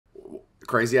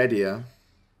Crazy idea.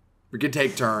 We could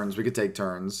take turns. We could take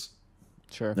turns.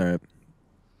 Sure. All right.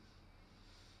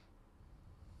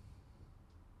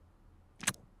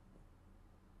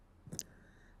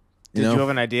 Did you have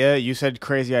an idea? You said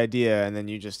crazy idea, and then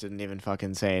you just didn't even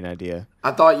fucking say an idea.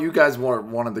 I thought you guys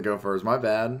wanted to go first. My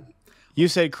bad. You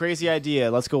said crazy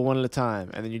idea. Let's go one at a time,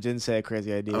 and then you didn't say a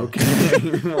crazy idea.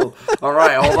 Okay. Well, all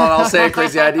right. Hold on. I'll say a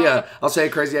crazy idea.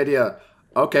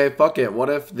 Okay. Fuck it. What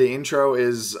if the intro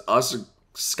is us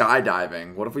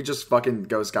skydiving? What if we just fucking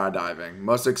go skydiving?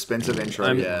 Most expensive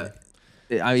intro yet.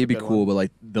 It'd be cool, but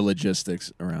like the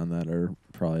logistics around that are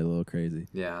probably a little crazy.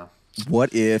 Yeah.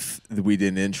 What if we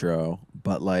did an intro,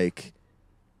 but like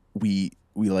we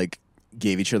like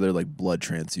gave each other like blood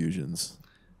transfusions?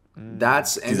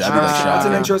 That's That'd be, that's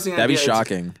an interesting idea. That'd be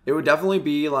shocking. It would definitely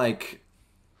be like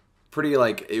pretty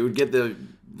like it would get the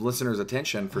listeners'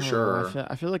 attention for sure.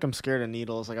 I feel like I'm scared of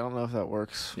needles. Like I don't know if that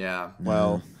works. Yeah.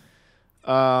 Well,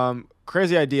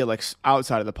 crazy idea. Like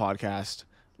outside of the podcast,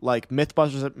 like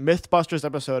Mythbusters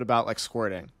episode about like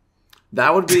squirting.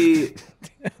 That would be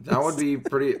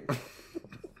pretty.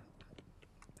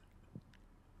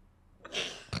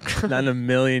 Not in a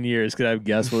million years could I have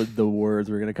guessed what the words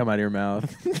were gonna come out of your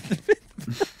mouth.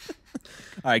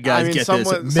 All right, guys, get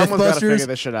someone's this. got to Mythbusters. figure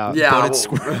this shit out.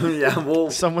 Yeah, Well,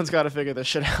 someone's got to figure this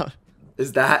shit out.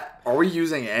 Are we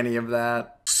using any of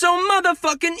that? So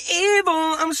motherfucking evil.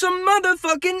 I'm so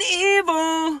motherfucking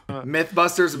evil.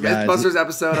 Mythbusters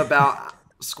episode about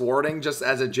squirting, just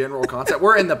as a general concept.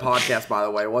 We're in the podcast, by the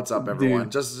way. What's up, everyone?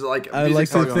 Dude, just like I like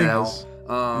to think now.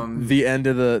 The end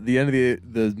of the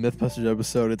Mythbusters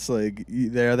episode, it's like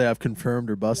they either have confirmed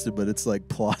or busted, but it's like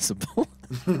plausible.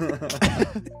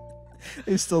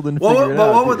 They still didn't figure it out.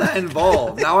 But what would that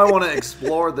involve? Now I want to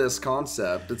explore this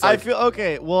concept. It's like, I feel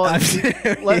okay. Well, I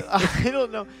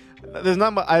don't know. There's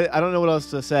not much, I don't know what else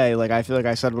to say. Like I feel like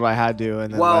I said what I had to,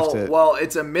 and then left it. Well,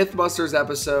 it's a Mythbusters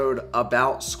episode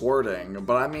about squirting,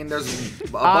 but I mean, there's a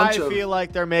bunch of. I feel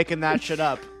like they're making that shit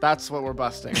up. That's what we're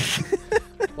busting.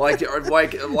 like it's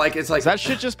like. Is that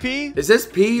shit just pee? Is this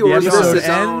pee or is this its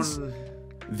own?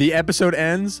 The episode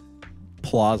ends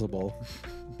plausible.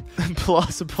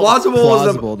 Plausible. Plausible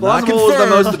was the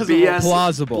most BS.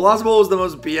 Plausible was the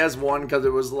most BS one because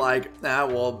it was like,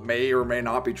 may or may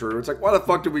not be true. It's like, why the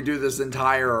fuck did we do this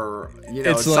entire,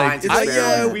 science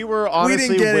experiment? We were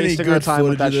honestly wasting our time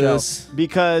with that show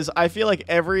because I feel like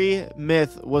every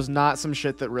myth was not some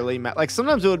shit that really mattered. Like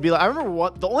sometimes it would be like, I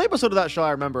remember the only episode of that show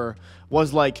I remember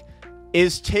was like,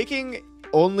 is taking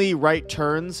only right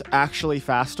turns actually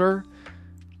faster?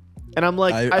 And I'm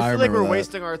like, I feel like we're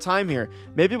wasting our time here.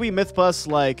 Maybe we myth bust,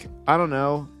 like, I don't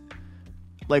know,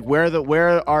 like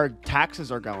where our taxes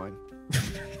are going.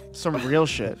 Some real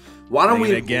shit. Why don't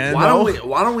we myth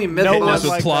bust?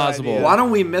 Was plausible. Why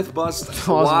don't we myth bust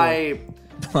why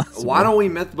don't we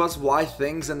myth bust why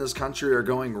things in this country are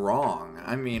going wrong?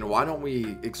 I mean, why don't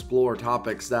we explore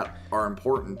topics that are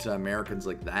important to Americans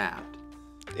like that?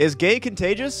 Is gay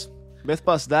contagious? Myth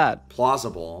bust that.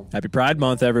 Plausible. Happy Pride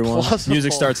Month, everyone. Plausible.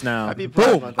 Music starts now. Happy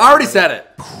Pride Month, I already said it.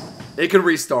 It can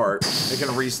restart.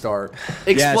 Explosion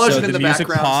so in the music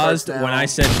background paused starts now. when I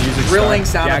said music. Drilling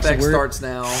sound effect starts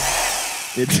now.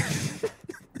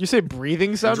 You say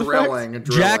breathing sound effect? Drilling.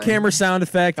 Jackhammer sound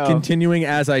effect continuing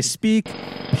as I speak.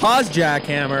 Pause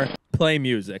jackhammer. Play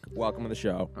music. Welcome to the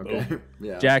show. Okay.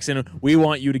 Yeah. Jackson, we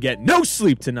want you to get no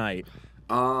sleep tonight.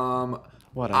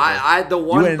 Whatever. The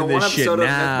one episode of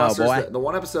boy.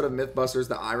 Mythbusters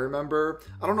that I remember,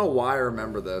 I don't know why I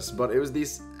remember this, but it was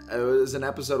an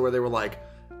episode where they were like,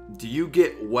 do you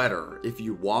get wetter if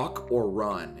you walk or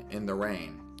run in the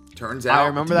rain? Turns out I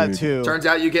remember that too. Turns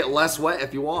out you get less wet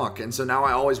if you walk, and so now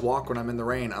I always walk when I'm in the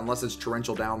rain unless it's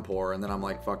torrential downpour, and then I'm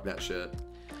like, fuck that shit.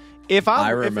 If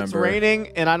it's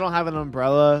raining and I don't have an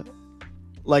umbrella,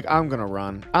 like, I'm gonna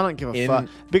run. I don't give a fuck.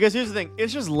 Because here's the thing,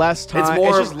 it's just less time.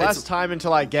 It's just less time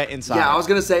until I get inside. Yeah, I was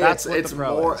gonna say it's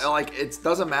more is. like it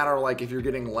doesn't matter like if you're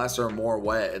getting less or more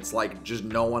wet. It's like just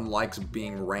no one likes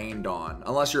being rained on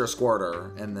unless you're a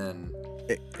squirter, and then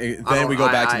then we go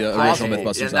back to the original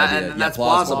Mythbusters idea. And that's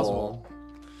plausible.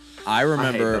 I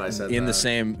remember in the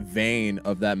same vein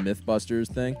of that Mythbusters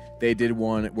thing, they did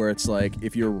one where it's like,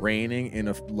 if you're raining in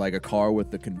a car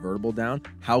with the convertible down,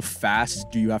 how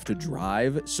fast do you have to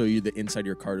drive so the inside of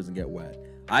your car doesn't get wet?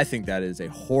 I think that is a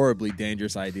horribly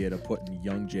dangerous idea to put in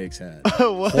young Jake's head.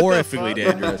 Horrifically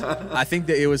dangerous. I think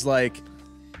that it was like, dude,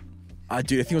 I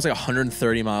think it was like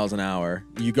 130 miles an hour.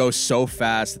 You go so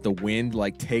fast that the wind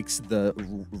like takes the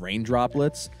rain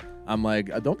droplets. I'm like,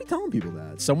 don't be telling people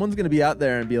that. Someone's going to be out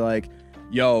there and be like,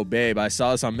 yo, babe, I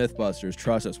saw this on Mythbusters.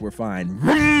 Trust us, we're fine.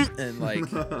 And like,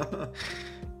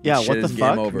 Yeah, Shit what the is game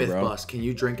fuck? over, Myth bro. bust. Can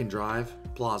you drink and drive?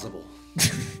 Plausible.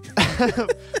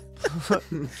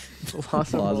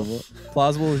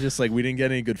 Plausible is just like we didn't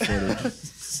get any good footage.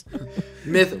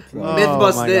 Myth Oh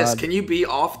bust my this. God. Can you be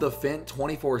off the Fint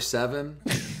 24/7?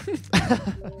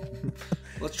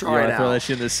 Let's You try it gotta throw out. that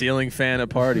shit in the ceiling fan at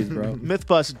parties, bro.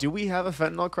 Mythbust, do we have a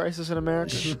fentanyl crisis in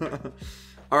America?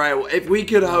 All right, well, if we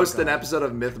could host an episode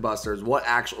of Mythbusters, what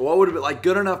would it be like?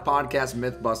 Good enough podcast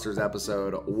Mythbusters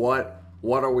episode. What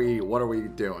are we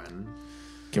doing?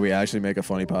 Can we actually make a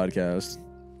funny podcast?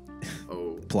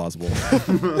 Oh, Plausible.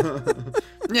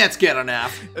 yeah, it's good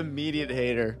enough. Immediate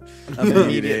hater.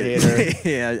 Immediate hater.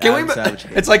 Yeah, Can Adam we? Savage.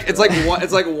 It's like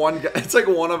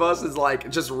one of us is like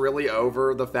just really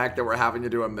over the fact that we're having to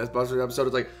do a Mythbusters episode.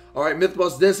 It's like, all right,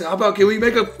 Mythbust this. How about can we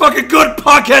make a fucking good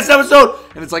podcast episode?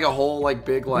 And it's like a whole like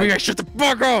big like. You guys shut the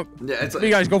fuck up. Yeah, it's like, You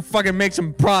guys go fucking make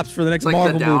some props for the next it's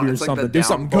like Marvel movie or it's like something. the Do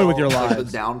something good with your downfall- it's like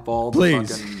lives. the downfall of Please.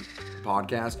 the fucking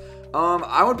podcast.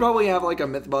 I would probably have like a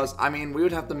Mythbust. I mean, we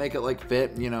would have to make it like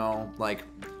fit, you know, like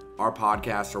our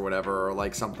podcast or whatever, or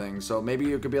like something. So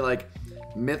maybe it could be like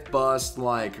Mythbust,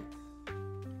 like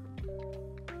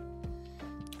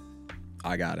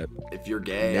I got it. if you're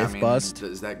gay. Mythbust? I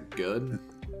mean, is that good?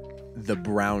 The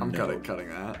brown I'm note. cutting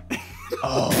that.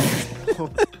 Oh.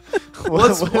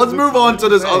 let's move on to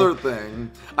this other thing.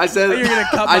 I said You're gonna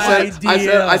cut I my said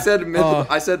idea. I said Oh.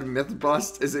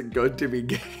 Mythbust. Is it good to be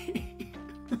gay?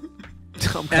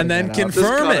 And then Just Just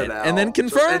confirm cut it. out. And then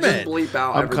confirm Just it. bleep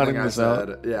out I'm everything cutting I this said.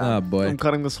 out. Yeah. Oh boy. I'm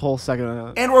cutting this whole second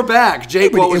out. And we're back.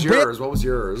 Jake, what was but- yours? What was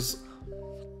yours?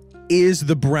 Is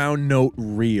the brown note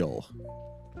real?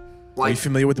 Like, you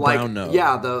familiar with the like, brown note?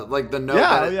 Yeah, the note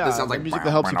Yeah, that, yeah. that sounds The like music that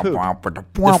helps you poop.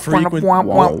 The frequent.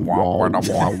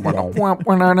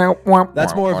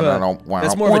 That's more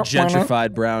of a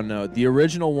gentrified brown note. The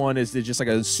original one is just like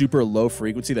a super low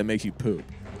frequency that makes you poop.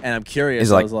 And I'm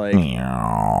curious. I was like,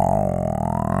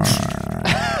 yeah,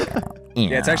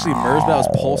 it's actually Merzbow's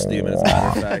pulse theme, as a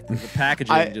matter of fact. The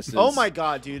packaging just is. Oh my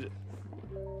god, dude.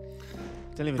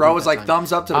 Didn't even Bro think was that like time.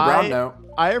 thumbs up to the brown note.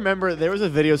 I remember there was a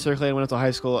video circulating when I went to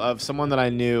high school of someone that I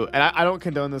knew, and I don't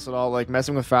condone this at all. Like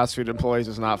messing with fast food employees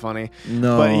is not funny.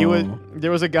 No. But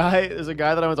there's a guy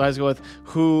that I went to high school with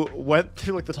who went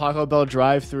through like the Taco Bell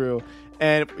drive-through,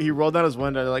 and he rolled down his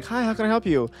window. They're like, "Hi, how can I help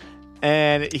you?"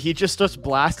 And he just starts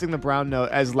blasting the brown note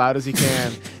as loud as he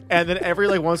can, and then every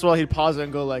like once in a while he'd pause it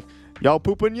and go like, "Y'all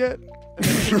pooping yet?" And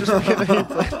then he'd just and then he'd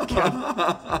play it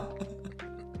again.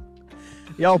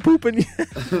 Y'all pooping?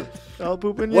 Y'all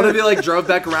pooping yet? What if he like drove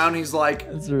back around? He's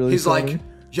like, That's really he's funny. like,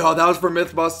 yo, that was for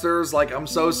Mythbusters. Like, I'm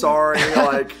so sorry.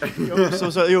 Like, Yo, I'm so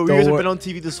sorry. Yo, you Don't guys have wor- been on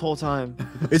TV this whole time.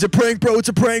 It's a prank, bro. It's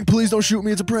a prank. Please don't shoot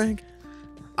me. It's a prank.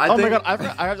 Oh my god,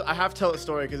 I have to tell a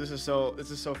story because this is so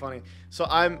funny. So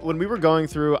when we were going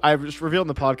through, I just revealed in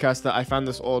the podcast that I found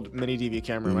this old mini DV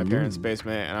camera in my parents'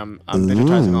 basement, and I'm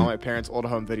digitizing all my parents' old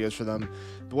home videos for them.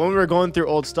 But when we were going through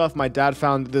old stuff, my dad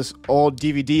found this old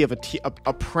DVD of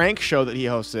a prank show that he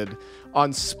hosted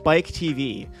on Spike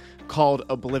TV called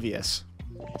Oblivious.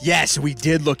 Yes, we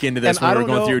did look into this And when I we were don't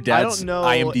going know, through your I dad's don't know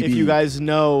IMDb. if you guys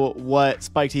know what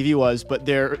Spike TV was, but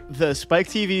the Spike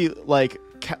TV like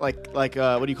what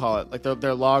do you call it? Like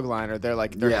their log line or their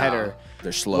header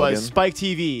Their slogan. was Spike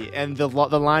TV, and the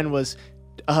line was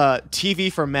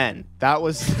TV for men. That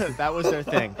was their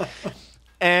thing.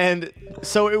 And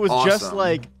so it was just Awesome.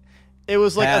 like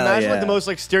imagine like yeah. the most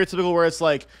like stereotypical where it's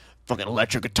like fucking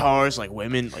electric guitars, like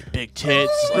women, like big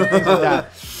tits, like things like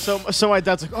that. So my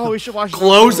dad's like, oh, we should watch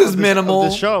Close this- is of this- minimal. of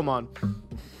this show I'm on.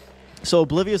 So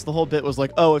Oblivious, the whole bit was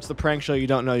like, oh, it's the prank show you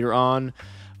don't know you're on.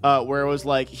 Where it was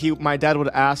like my dad would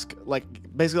ask, like,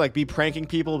 basically like be pranking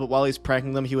people, but while he's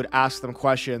pranking them, he would ask them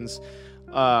questions,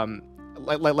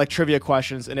 like trivia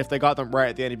questions, and if they got them right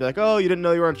at the end, he'd be like, "Oh, you didn't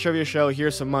know you were on a trivia show?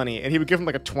 Here's some money," and he would give them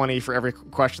like a 20 for every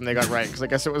question they got right, because I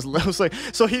guess it was like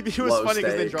so he was Low funny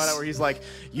because they draw it out where he's like,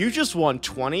 "You just won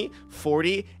 $20,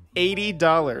 $40,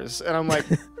 $80," and I'm like.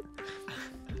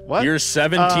 What? You're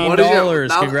 $17. What is your-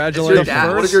 now, Congratulations. is your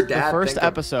dad- what does your The dad first think of-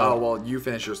 episode. Oh well, you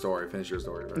finish your story. Finish your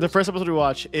story. First. The first episode we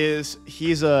watch is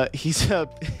he is a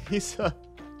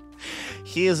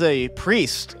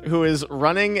priest who is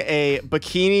running a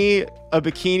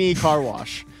bikini car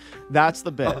wash. That's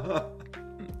the bit.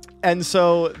 And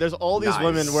so there's all these Nice.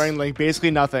 women wearing like basically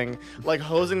nothing, like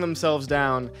hosing themselves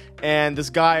down. And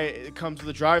this guy comes to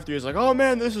the drive-thru. He's like, "Oh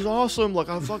man, this is awesome! Like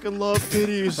I fucking love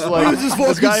titties." Like This is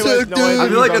this guy fucking has sick, no dude. idea I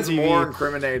feel like he's it's on TV. more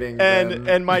incriminating. And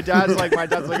than... my dad's like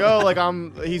oh, like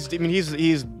he's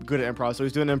good at improv, so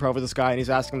he's doing improv with this guy, and he's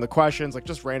asking him the questions, like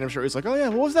just random shit. He's like, "Oh yeah,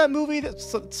 what was that movie that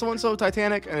so and so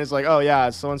Titanic?" And he's like, "Oh yeah,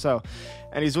 it's so and so,"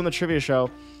 and he's doing the trivia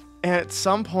show. And at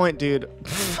some point, dude,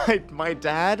 my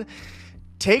dad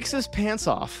takes his pants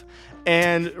off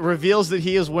and reveals that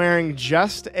he is wearing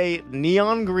just a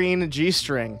neon green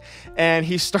G-string, and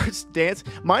he starts dancing.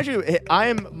 Mind you,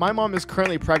 my mom is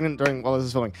currently pregnant while this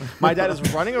is filming. My dad is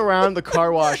running around the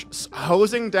car wash,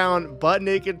 hosing down butt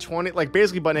naked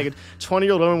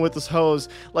 20-year-old women with this hose,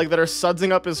 like that are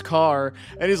sudsing up his car,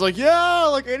 and he's like, yeah,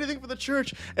 like anything for the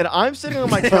church. And I'm sitting on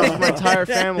my couch with my entire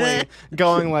family,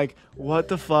 going like, what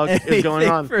the fuck is going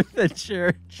on for the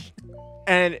church?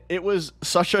 And it was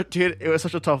such a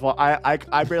tough one.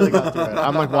 I barely got through it.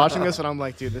 I'm like watching this and I'm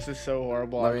like, dude, this is so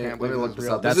horrible. I can't believe this is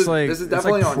real. This is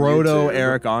definitely like proto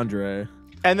Eric Andre.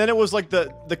 And then it was like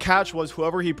the catch was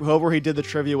whoever he did the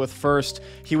trivia with first,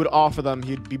 he would offer them.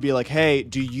 He'd be like, hey,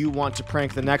 do you want to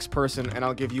prank the next person? And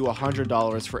I'll give you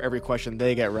 $100 for every question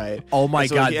they get right. Oh my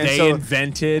god, they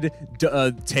invented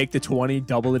take the 20,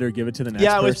 double it, or give it to the next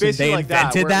person. Yeah, it was basically they like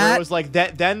invented that. Where it was like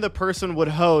that. Then the person would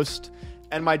host.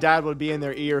 And my dad would be in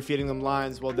their ear feeding them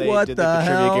lines while they did the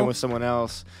trivia game with someone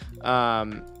else. But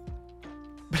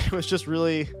it was just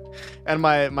really... And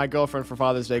my girlfriend for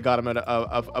Father's Day got him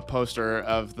a poster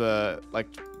of the... Like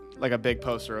a big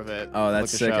poster of it. Oh,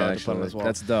 that's sick, actually. Well.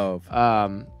 That's dope.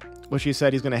 Which he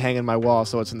said he's going to hang in my wall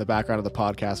so it's in the background of the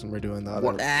podcast when we're doing the other...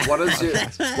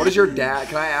 What is your dad...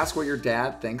 Can I ask what your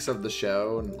dad thinks of the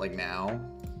show, like, now?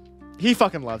 He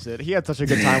fucking loves it. He had such a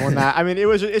good time on that. I mean,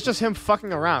 it's just him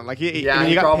fucking around. Like he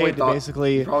got paid to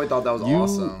basically. He probably thought that was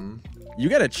awesome. You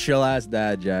got a chill ass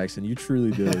dad, Jackson. You truly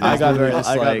do. I got very oh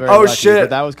lucky, shit! But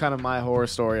that was kind of my horror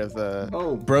story of the.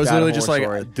 Oh, bro's literally just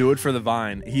like do it for the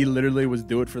Vine. He literally was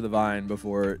do it for the Vine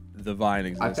before the Vine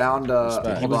existed. I found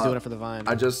he was doing it for the Vine.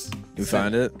 You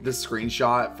found it? This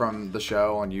screenshot from the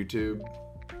show on YouTube.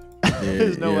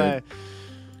 There's no way.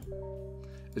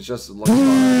 It just looks fun.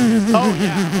 Oh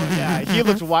yeah.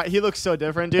 He looks so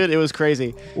different, dude. It was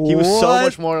crazy. He was so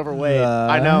much more overweight.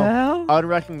 I know.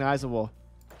 Unrecognizable.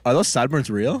 Are those sideburns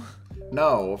real?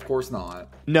 No, of course not.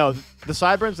 No, the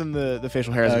sideburns and the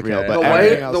facial hair isn't real.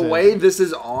 But the way this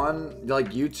is on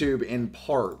like YouTube in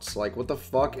parts, like what the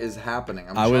fuck is happening?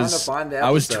 I'm trying to find the episode.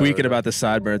 I was tweaking about the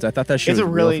sideburns. I thought that shit was a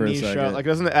really real niche show. Like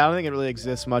I don't think it really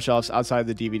exists much else outside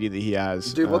the DVD that he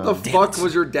has. Dude, what the fuck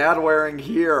was your dad wearing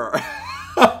here?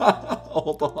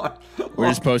 Hold on. We're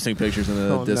just posting pictures in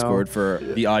the Discord for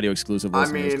the audio exclusive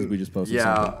listeners because we just posted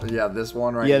something. Yeah, this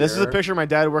one right here. Yeah, this is a picture of my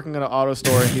dad working at an auto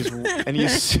store, and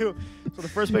he's so the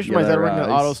first picture of my dad working at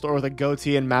an auto store with a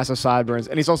goatee and massive sideburns,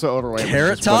 and he's also overweight,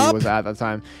 Carrot which is top? what he was at that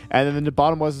time. And then the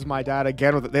bottom was my dad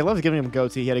again. They loved giving him a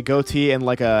goatee. He had a goatee and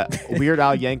like a Weird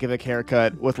Al Yankovic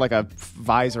haircut with like a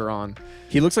visor on.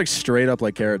 He looks like straight up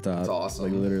like Carrot Top. That's awesome.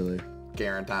 Like literally.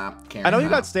 I know he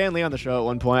got Stan Lee on the show at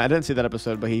one point. I didn't see that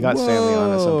episode, but he got Stan Lee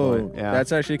on at some point. Yeah,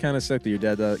 that's actually kind of sick that your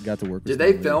dad got to work with. Did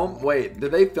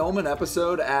they film an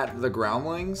episode at the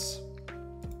Groundlings?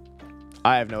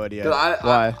 I have no idea.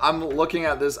 Why? I'm looking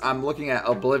at this. I'm looking at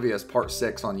Oblivious Part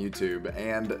 6 on YouTube,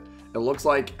 and it looks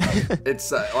like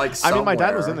it's like somewhere. I mean, my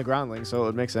dad was in the Groundlings, so it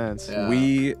would make sense.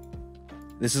 Yeah.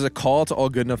 This is a call to all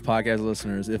Good Enough Podcast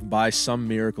listeners. If by some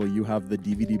miracle you have the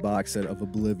DVD box set of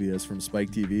Oblivious from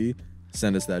Spike TV,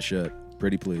 send us that shit.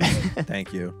 Pretty please.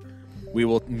 Thank you. We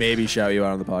will maybe shout you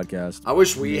out on the podcast. I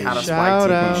wish we had a Spike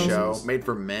TV show made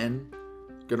for men.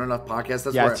 Good Enough Podcast.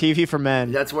 That's where TV for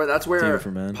men. That's where TV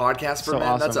for men. Podcast for so men.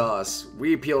 Awesome. That's us.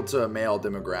 We appeal to a male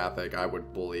demographic, I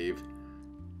would believe.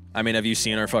 I mean, have you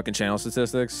seen our fucking channel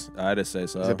statistics? I just say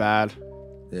so. Is it bad?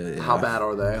 Yeah. How bad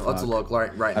are they? Let's look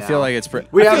right now. I feel like it's pretty.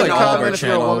 We have like all of our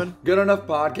channel. Good Enough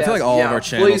Podcast. I feel like all of our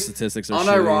channel statistics are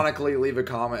unironically leave a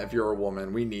comment if you're a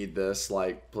woman. We need this.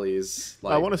 Like, please.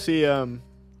 Like, I want to see. I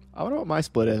don't know what my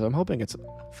split is. I'm hoping it's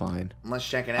fine. Let's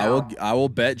check it out. I will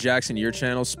bet, Jackson, your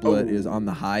channel split is on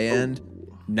the high end.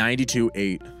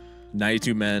 92-8.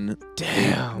 92 men.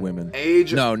 Damn. 8 women.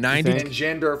 Age. No, 90 and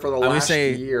gender for the last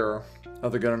year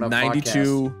of the Good Enough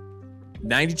Podcast.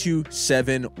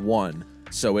 92-7-1.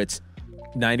 So it's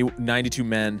 92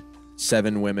 men,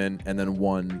 7 women, and then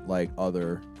 1 like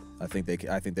other. I think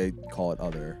they call it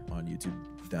other on YouTube.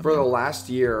 Definitely. For the last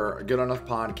year, Good Enough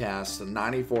Podcast,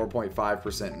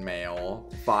 94.5% male,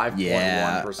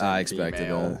 5.1% I expected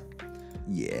female. that.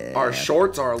 Yeah. Our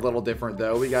shorts are a little different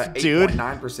though. We got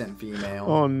 8.9% female.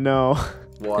 Oh no.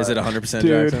 What? Is it 100%,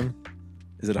 Jackson?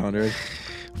 Is it 100?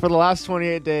 For the last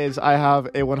 28 days, I have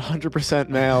a 100%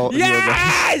 male.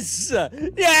 Yes!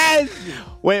 Yes!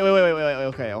 Wait.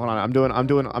 Okay, hold on. I'm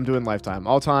doing lifetime.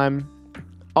 All time,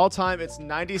 it's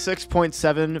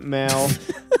 96.7 male,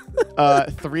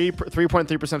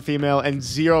 3.3% female, and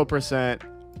 0%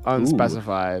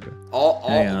 unspecified. All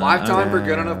lifetime for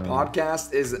Good Enough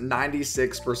podcast is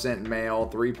 96% male,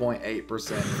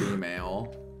 3.8%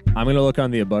 female. I'm gonna look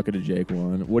on the A Bucket of Jake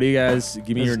one. What do you guys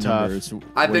give me your numbers?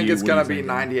 I think it's gonna be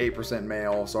 98%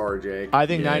 male. Sorry, Jake. I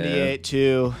think 98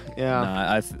 too. Yeah.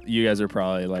 Nah, you guys are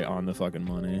probably like on the fucking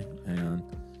money. Hang on.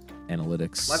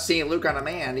 Analytics. Let's see Luke on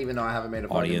Demand, even though I haven't made a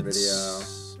fucking video.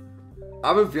 I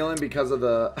have a feeling because of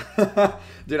the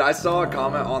dude. I saw a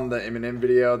comment on the Eminem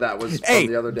video that was from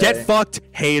the other day. Get fucked,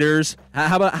 haters.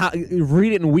 How about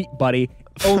read it in wheat, buddy?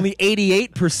 Only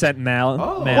 88% male,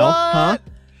 huh?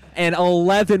 And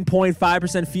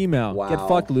 11.5% female. Wow. Get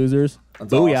fucked, losers.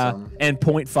 That's Booyah. awesome. And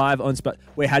 0.5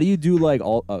 Wait, how do you do like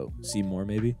all? Oh, see more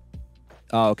maybe.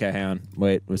 Oh, okay. Hang on.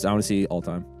 Wait, I want to see all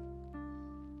time.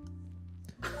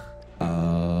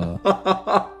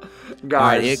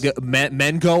 Guys,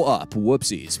 men go up.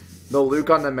 Whoopsies. the Luke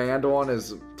on Demand one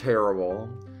is terrible.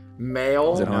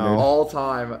 Male Is it 100? all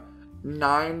time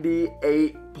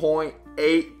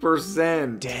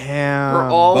 98.8%. Damn. For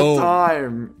all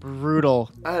time. Brutal.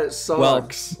 That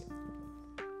sucks. Well,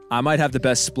 I might have the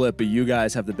best split, but you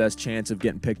guys have the best chance of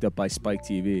getting picked up by Spike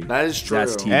TV. That is true.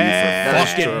 That's TV That is for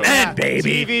fucking true. men,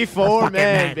 baby. TV for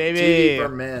men, baby. TV for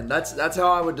men. That's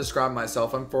how I would describe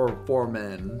myself. I'm for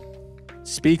men.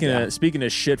 Speaking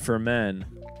of shit for men,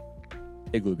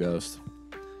 Iglooghost.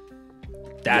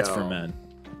 That's for men.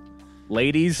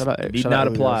 Ladies need not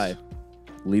apply.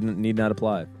 Need not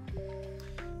apply.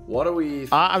 What do we?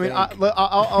 I'll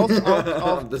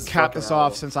This cap fucking this off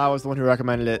album. since I was the one who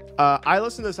recommended it. I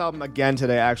listened to this album again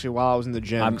today, actually, while I was in the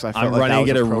gym. I'm 'cause I felt like running that to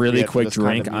get a was really appropriate for quick this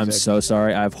kind of drink. I'm music. so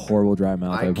sorry. I have horrible dry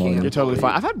mouth. I I apologize. can't. You're totally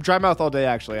fine. I've had dry mouth all day,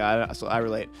 actually. So I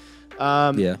relate.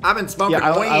 Yeah. I've been smoking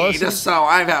I weed, listened- so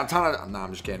I've had a ton of. No,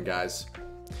 I'm just kidding, guys.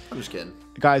 I'm just kidding.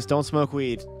 Guys, don't smoke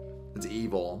weed. It's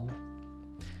evil.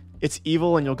 It's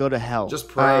evil, and you'll go to hell. Just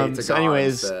pray to so God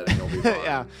anyways, instead, and you'll be fine.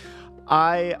 yeah.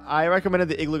 I recommended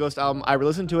the Iglooghost album. I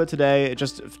re-listened to it today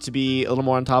just to be a little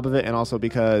more on top of it, and also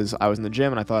because I was in the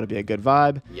gym and I thought it'd be a good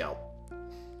vibe. Yo.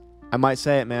 I might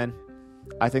say it, man.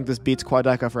 I think this beats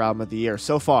Quadeca for album of the year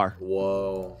so far.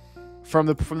 Whoa. From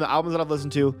the albums that I've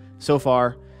listened to so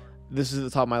far, this is at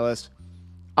the top of my list.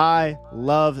 I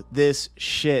love this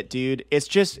shit, dude. It's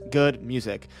just good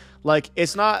music. Like,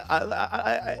 it's not.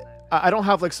 I don't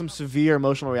have like some severe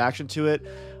emotional reaction to it,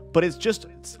 but it's just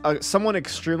someone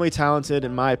extremely talented,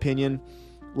 in my opinion,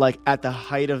 like at the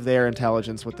height of their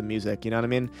intelligence with the music. You know what I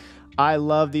mean? I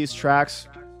love these tracks.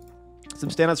 Some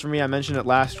standouts for me. I mentioned it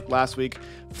last week.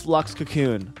 Flux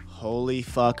Cocoon. Holy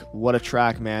fuck, what a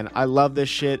track, man! I love this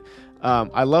shit.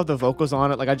 I love the vocals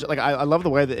on it. I love the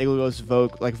way the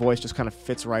Iglooghost voice just kind of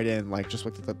fits right in, like just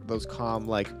with those calm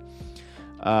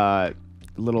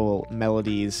little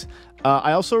melodies.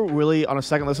 I also really, on a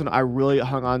second listen, I really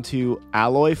hung on to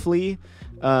Alloy Flea.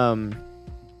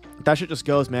 That shit just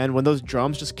goes, man. When those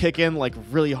drums just kick in like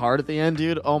really hard at the end,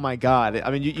 dude. Oh my god.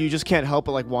 I mean, you just can't help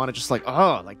but like want to just like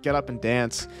get up and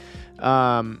dance.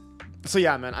 So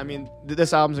yeah, man. I mean,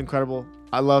 this album's incredible.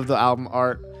 I love the album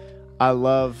art. I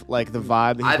love like the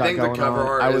vibe that he's got going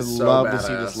on. I would love to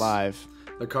see this live.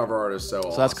 The cover art is so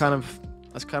awesome. So that's kind of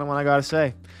what I gotta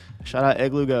say. Shout out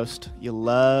Iglooghost. You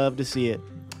love to see it.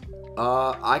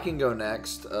 I can go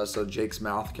next, so Jake's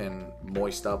mouth can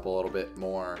moist up a little bit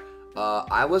more.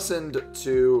 I listened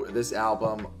to this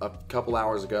album a couple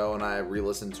hours ago, and I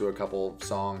re-listened to a couple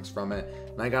songs from it,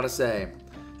 and I gotta say,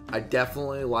 I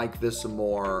definitely like this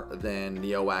more than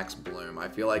Neo-Wax Bloom. I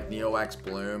feel like Neo-Wax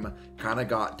Bloom kind of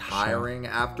got tiring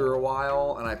after a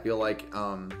while, and I feel like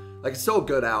it's still a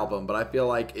good album, but I feel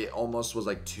like it almost was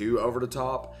like too over the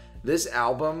top. This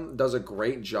album does a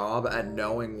great job at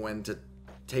knowing when to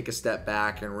take a step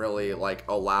back and really like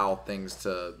allow things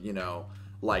to,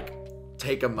 like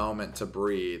take a moment to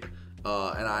breathe.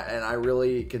 And I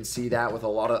really can see that with a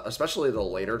lot of, especially the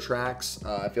later tracks.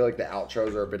 I feel like the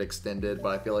outros are a bit extended, but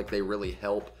I feel like they really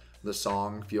help the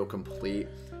song feel complete.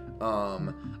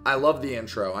 I love the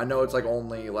intro. I know it's like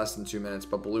only less than 2 minutes,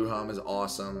 but Blue Hum is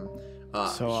awesome.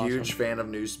 Huge fan of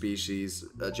New Species.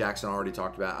 Jackson already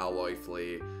talked about Alloy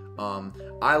Flea.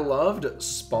 I loved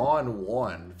Spawn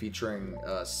 1 featuring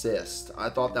Cyst. I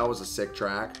thought that was a sick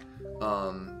track.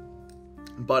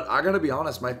 But I gotta be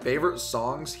honest, my favorite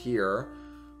songs here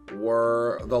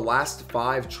were the last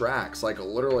 5 tracks. Like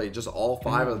literally just all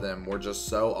 5 of them were just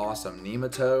so awesome.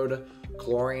 Nematode,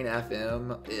 Chlorine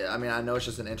FM. I mean, I know it's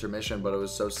just an intermission, but it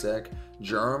was so sick.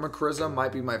 Germacrism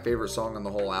might be my favorite song on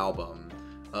the whole album.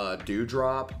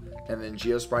 Dewdrop, and then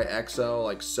Geosprite EXO,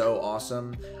 like so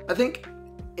awesome. I think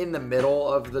in the middle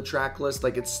of the track list.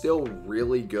 Like, it's still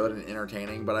really good and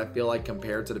entertaining, but I feel like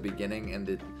compared to the beginning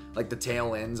and the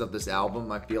tail ends of this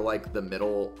album, I feel like the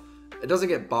middle, it doesn't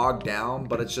get bogged down,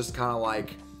 but it's just kind of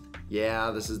like,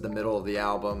 yeah, this is the middle of the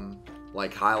album.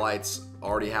 Like, highlights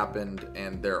already happened,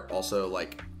 and they're also,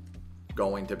 like,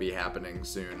 going to be happening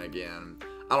soon again.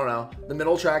 I don't know. The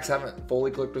middle tracks haven't fully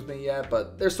clicked with me yet,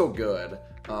 but they're still good.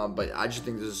 But I just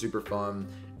think this is super fun.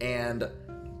 And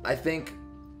I think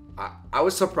I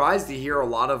was surprised to hear a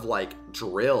lot of, like,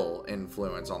 drill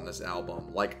influence on this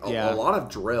album. Like, a lot of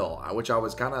drill, which I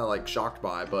was kind of, like, shocked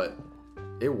by, but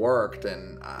it worked.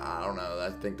 And I don't know.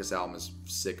 I think this album is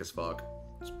sick as fuck.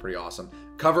 It's pretty awesome.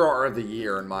 Cover art of the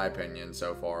year, in my opinion,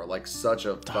 so far. Like, such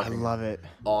a fucking I love it.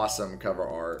 Awesome cover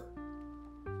art.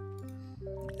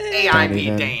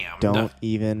 AIB damn. Don't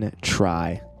even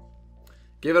try.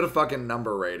 Give it a fucking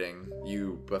number rating,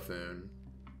 you buffoon.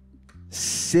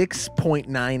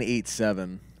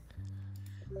 6.987.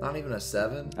 Not even a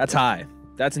 7? That's high.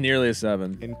 That's nearly a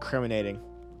 7. Incriminating.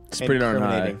 It's pretty darn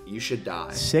high. You should die.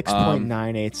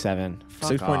 6.987.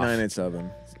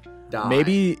 6.987. Die.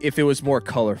 Maybe if it was more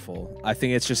colorful. I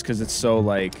think it's just because it's so,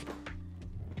 like,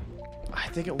 I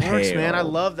think it works, pale. man. I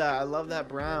love that. I love that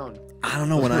brown. I don't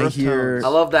know when I hear. I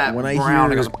love that when brown. I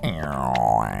hear, It goes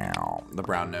the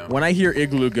brown note. When I hear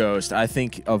Iglooghost, I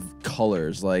think of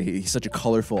colors. Like, he's such a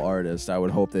colorful artist. I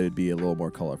would hope that it'd be a little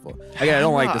more colorful. Again, I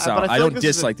don't like this album. I don't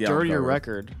dislike the album. Dirtier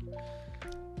record.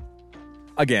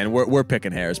 Again, we're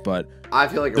picking hairs, but I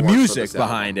feel like the music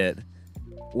behind it.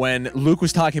 When Luke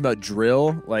was talking about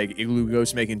drill, like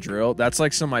Iglooghost making drill, that's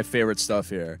like some of my favorite stuff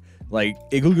here. Like,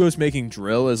 Iglooghost making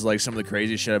drill is like some of the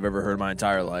craziest shit I've ever heard in my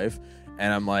entire life.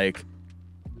 And I'm like,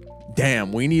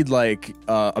 damn, we need like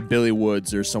a Billy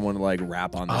Woods or someone to like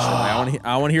rap on this shit. Like,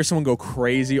 I want to hear someone go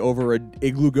crazy over a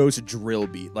Iglooghost drill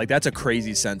beat. Like, that's a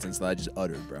crazy sentence that I just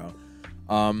uttered, bro.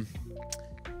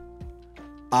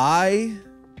 I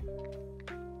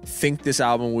think this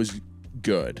album was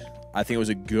good. I think it was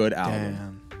a good album.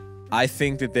 Damn. I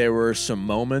think that there were some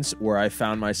moments where I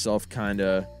found myself kind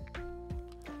of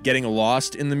getting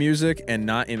lost in the music, and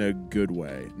not in a good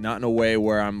way. Not in a way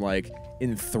where I'm like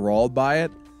enthralled by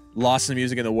it. Lost in the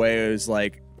music in the way it was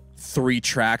like 3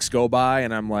 tracks go by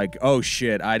and I'm like, oh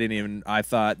shit, I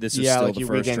thought this was still like the you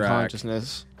first regain track.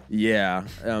 Consciousness. Yeah.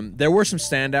 There were some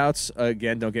standouts.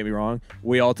 Again, don't get me wrong.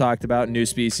 We all talked about New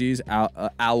Species,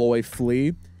 Alloy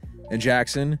Flea, and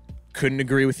Jackson. Couldn't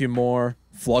agree with you more.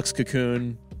 Flux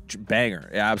Cocoon, banger.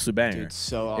 Yeah, absolute banger. Dude,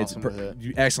 so awesome with it.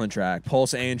 Excellent track.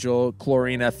 Pulse Angel,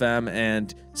 Chlorine FM,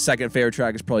 and second favorite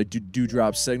track is probably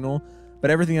Dewdrop Signal.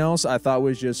 But everything else I thought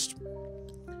was just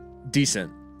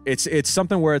decent. It's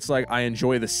something where it's like I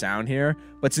enjoy the sound here,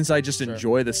 but since I just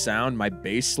enjoy the sound, my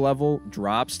bass level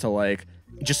drops to like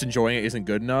just enjoying it isn't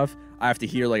good enough. I have to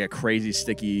hear like a crazy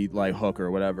sticky like hook or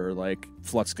whatever, like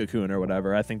Flux Cocoon or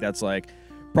whatever. I think that's like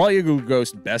probably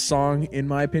Iglooghost's best song, in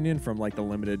my opinion, from like the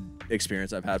limited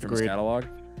experience I've had from his catalog.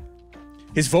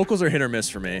 His vocals are hit or miss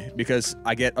for me because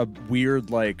I get a weird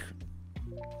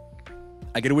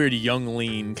young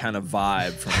lean kind of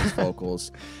vibe from his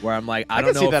vocals where I'm like, I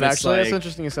don't know if that it's actually. like, That's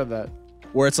interesting you said that.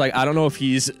 Where it's like, I don't know if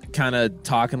he's kind of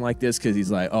talking like this because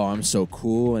he's like, oh, I'm so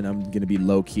cool and I'm going to be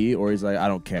low key, or he's like, I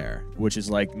don't care, which is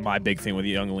like my big thing with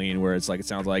young lean, where it's like, it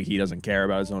sounds like he doesn't care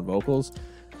about his own vocals.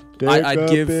 I'd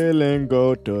give pill and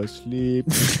go to sleep.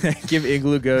 give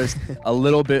Iglooghost a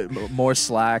little bit more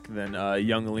slack than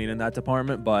Young Lean in that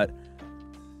department, but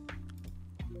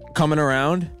coming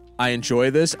around, I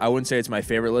enjoy this. I wouldn't say it's my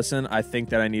favorite listen. I think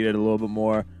that I needed a little bit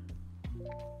more,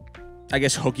 I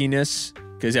guess, hookiness,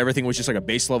 because everything was just like a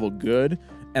base level good,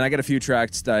 and I got a few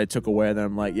tracks that I took away that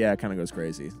I'm like, yeah, it kind of goes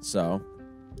crazy. So,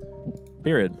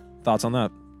 period. Thoughts on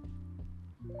that?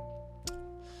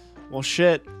 Well,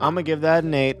 shit, I'm gonna give that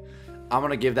an 8. I'm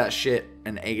gonna give that shit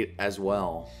an 8 as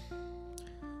well.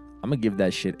 I'm gonna give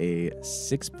that shit a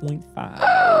 6.5. I'm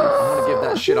gonna give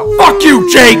that shit a fuck you,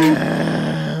 Jake.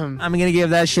 I'm gonna give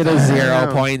that shit a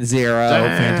 0.0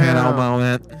 Fantano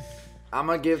moment. I'm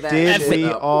gonna give that. Did shit we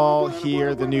a all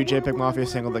hear the new JPEG Mafia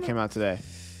single that came out today?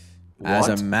 As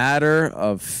a matter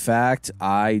of fact,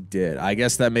 I did. I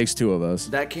guess that makes 2 of us.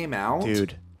 That came out,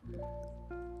 Dude.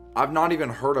 I've not even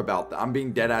heard about that. I'm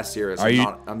being dead ass serious.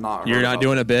 I'm not. You're not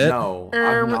doing a bit? No.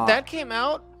 I'm not. That came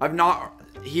out I've not.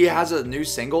 He has a new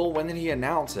single. When did he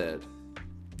announce it?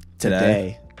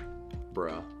 Today.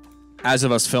 Bruh. As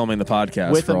of us filming the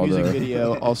podcast. With for a all music the...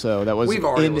 video also. That was We've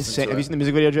already listened insane. to Have it. you seen the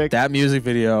music video, Jake? That music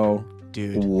video,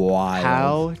 Dude. wild.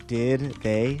 How did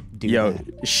they do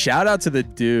that? Shout out to the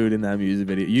dude in that music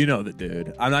video. You know the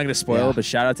dude. I'm not going to spoil it, but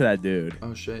shout out to that dude.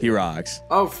 Oh, shit. He rocks.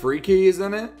 Oh, Freaky is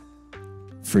in it?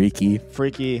 Freaky.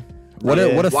 Freaky. What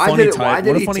a funny type.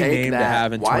 What a funny name to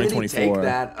have in 2024. Why did he take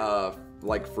that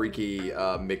like Freaky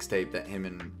mixtape that him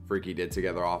and Freaky did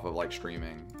together off of like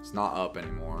streaming? It's not up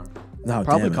anymore. No,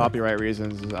 probably copyright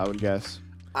reasons, I would guess.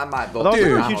 I might vote.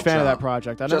 Although I'm a huge fan of that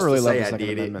project. I never really loved the Second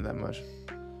Amendment that much.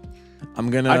 I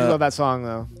just love that song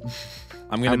though.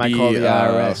 I might call the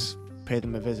IRS, pay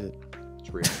them a visit. It's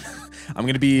real. I'm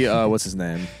gonna be what's his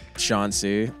name, Sean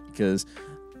C, because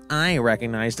I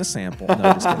recognized a sample. No,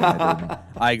 just kidding.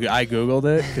 I didn't. I googled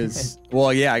it because,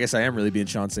 well, yeah, I guess I am really being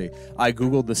Sean C. I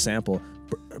googled the sample.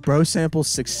 Bro samples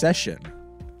Succession.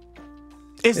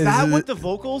 Is that what the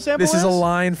vocal sample is? This is a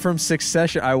line from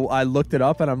Succession. I looked it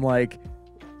up and I'm like,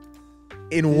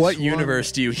 in what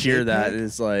universe do you hear that?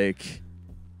 It's like,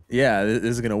 yeah, this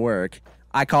is gonna work.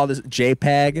 I call this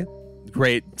JPEG.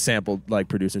 Great sample, like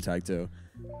producer tag too.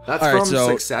 That's from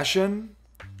Succession.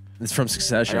 It's from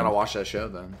Succession. I gotta watch that show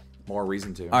then. More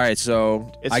reason to. All right,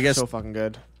 so I guess so fucking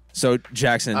good. So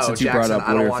Jackson, since you brought up,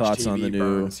 what are your thoughts on the new?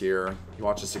 Burns here. He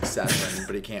watches Succession,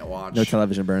 but he can't watch. No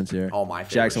television burns here. All my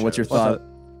favorite Jackson, what's your thought?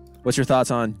 What's your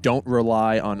thoughts on "Don't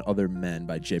Rely on Other Men"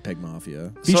 by JPEG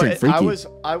Mafia? Featuring Freaky.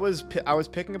 I was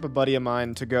picking up a buddy of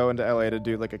mine to go into LA to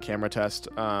do like a camera test.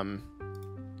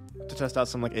 To test out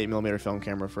some like 8mm film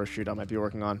camera for a shoot I might be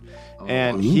working on,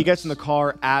 and he gets in the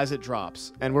car as it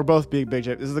drops, and we're both big This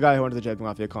is the guy who went to the JPEG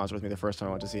Mafia concert with me the first time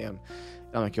I went to see him.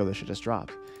 And I'm like, yo, this shit just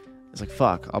dropped. It's like,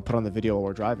 fuck, I'll put on the video while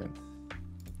we're driving.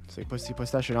 So he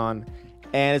puts that shit on,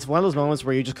 and it's one of those moments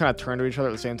where you just kind of turn to each other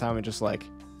at the same time and just like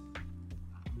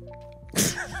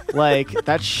like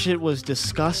that shit was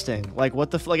disgusting. Like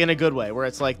what the like in a good way, where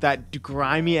it's like that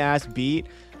grimy ass beat.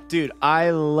 Dude,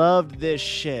 I loved this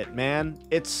shit, man.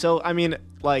 It's so, I mean,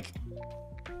 like,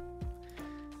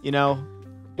 you know,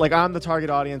 like I'm the target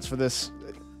audience for this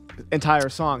entire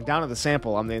song. Down to the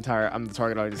sample, I'm the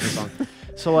target audience for the song.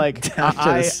 So like,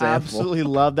 I absolutely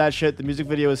love that shit. The music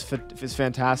video is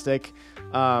fantastic.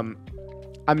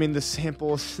 I mean, the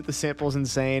sample's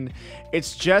insane.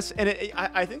 It's just, and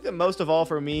I think that most of all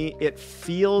for me, it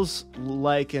feels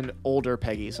like an older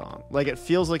Peggy song. Like it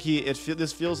feels like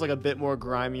this feels like a bit more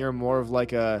grimier, more of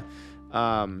like a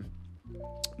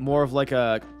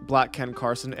Black Ken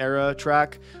Carson era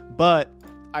track. But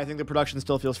I think the production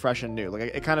still feels fresh and new. Like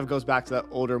it kind of goes back to that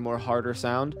older, more harder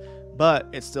sound, but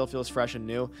it still feels fresh and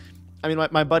new. I mean,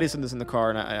 my buddy sent this in the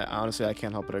car, and I honestly I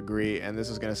can't help but agree. And this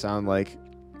is gonna sound like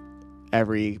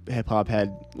every hip-hop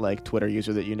head like Twitter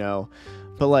user that you know,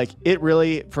 but like it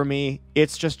really, for me,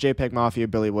 it's just JPEG Mafia,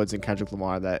 Billy Woods, and Kendrick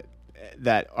Lamar that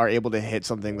are able to hit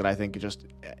something that I think is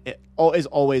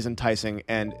always enticing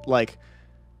and like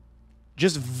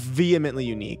just vehemently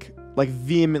unique, like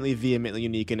vehemently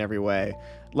unique in every way.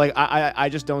 Like I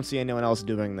just don't see anyone else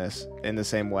doing this in the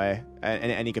same way in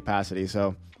any capacity.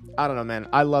 So I don't know, man.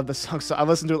 I love this song. So I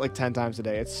listened to it like 10 times a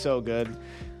day. It's so good.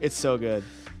 It's so good.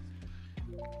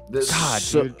 Dude. I'm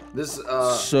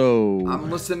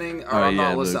listening, or I'm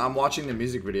not listening. I'm watching the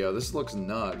music video. This looks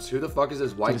nuts. Who the fuck is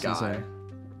this white guy?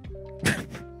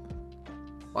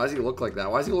 Why does he look like that?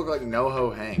 Why does he look like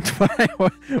NoHo Hank?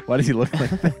 Why does he look like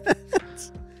that?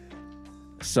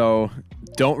 So,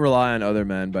 Don't Rely on Other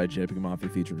Men by JPEG Mafia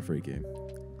featuring Freaky.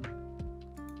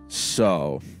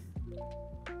 So,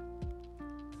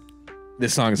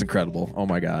 this song is incredible. Oh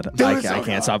my god. I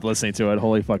can't stop listening to it.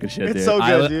 Holy fucking shit, dude. It's so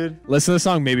good, dude. Listen to the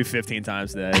song maybe 15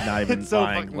 times today. Not even it's so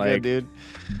lying. fucking Like, good,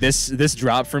 dude. This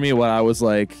dropped for me when I was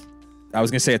like, I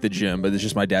was gonna say at the gym, but it's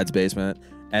just my dad's basement.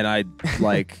 And I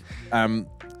like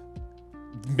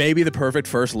maybe the perfect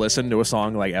first listen to a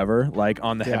song like ever, like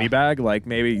on the heavy bag, like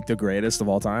maybe the greatest of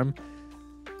all time.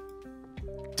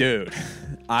 Dude,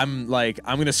 I'm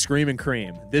gonna scream and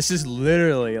cream. This is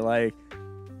literally like,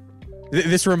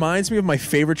 this reminds me of my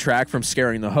favorite track from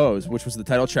Scaring the Hose, which was the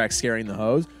title track Scaring the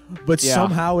Hose, but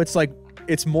somehow it's like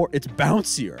it's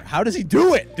bouncier. How does he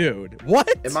do it, dude?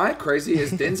 What? Am I crazy?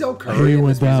 Is Denzel Curry in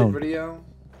this music video?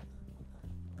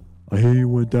 I hear you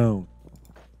went down.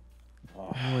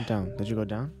 I went down. Did you go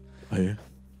down? I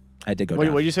did go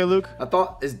down. What did you say, Luke? I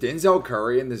thought, is Denzel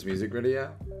Curry in this music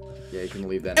video? Yeah, you can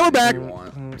leave that. And we're back. If you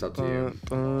want. It's up to you.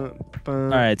 All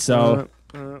right, so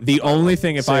the only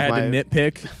thing, if I had to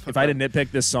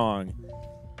nitpick this song,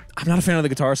 I'm not a fan of the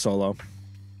guitar solo.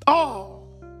 Oh,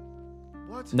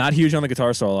 what? Not huge on the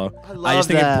guitar solo. I just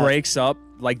think it breaks up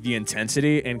like the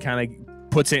intensity and kind of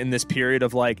puts it in this period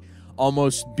of like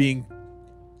almost being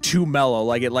too mellow.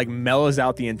 Like it like mellows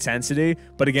out the intensity,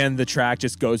 but again the track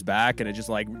just goes back and it just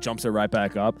like jumps it right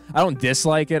back up. I don't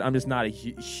dislike it. I'm just not a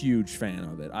huge fan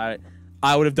of it. I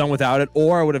would have done without it,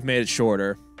 or I would have made it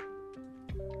shorter.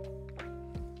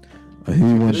 I hear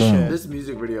you went down. This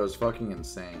music video is fucking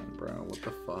insane, bro. What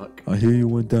the fuck? I hear you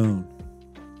went down.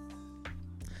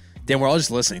 Damn, we're all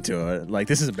just listening to it. Like,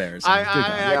 this is embarrassing.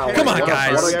 Come on,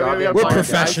 guys. We're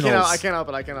professionals. I can't help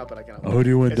it. Oh,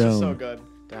 you went it's down. Just so good.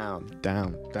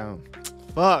 Down.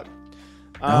 Fuck.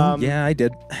 Yeah, I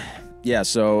did. Yeah,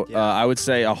 so I would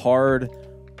say a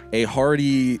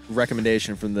hearty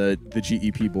recommendation from the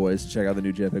GEP boys to check out the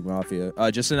new JPEG Mafia.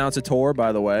 Just announced a tour,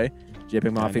 by the way.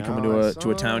 JPEG Mafia coming to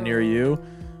a town near you.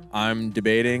 I'm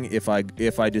debating if I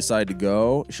decide to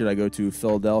go, should I go to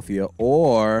Philadelphia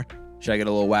or should I get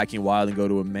a little wacky and wild and go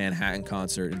to a Manhattan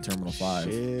concert in Terminal 5?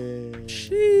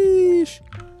 Sheesh.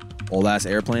 Old ass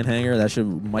airplane hangar. That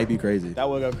might be crazy. That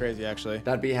would go crazy, actually.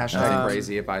 That'd be hashtag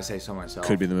crazy if I say so myself.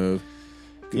 Could be the move.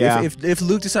 Yeah. If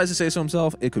Luke decides to say so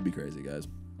himself, it could be crazy, guys.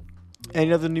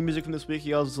 Any other new music from this week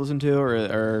you guys listen to,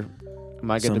 or am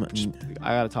I good?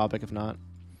 I got a topic. If not,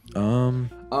 I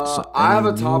have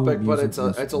a topic, but it's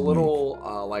a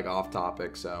little like off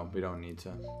topic, so we don't need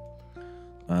to.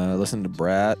 Listen to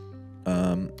Brat.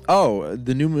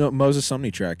 The new Moses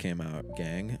Sumney track came out,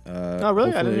 gang. Oh,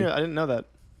 really? I didn't know that.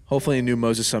 Hopefully a new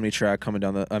Moses Sumney track coming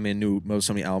down new Moses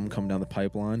Sumney album coming down the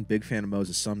pipeline. Big fan of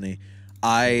Moses Sumney.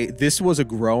 This was a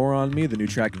grower on me, the new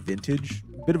track Vintage.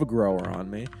 Bit of a grower on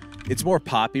me. It's more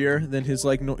poppier than his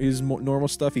normal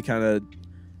stuff. He kind of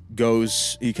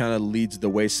leads the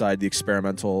wayside, the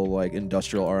experimental like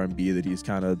industrial R&B that he's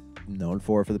kind of known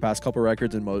for the past couple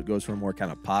records, and goes for a more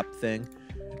kind of pop thing.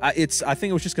 I think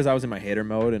it was just because I was in my hater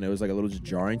mode and it was like a little just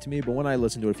jarring to me. But when I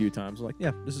listened to it a few times, I was like,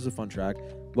 yeah, this is a fun track.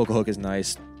 Vocal hook is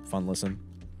nice, fun listen.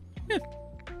 Yeah.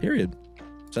 Period.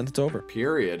 Sent it over.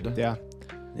 Period. Yeah.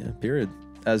 Yeah. Period.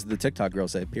 As the TikTok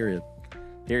girls say, period.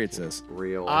 Period, sis.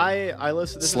 Real. I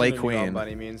listened. This Slay isn't a new Queen album by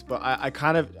any means, but I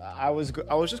was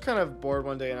just kind of bored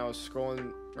one day and I was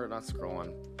scrolling, or not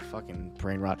scrolling, fucking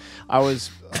brain rot. I was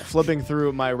flipping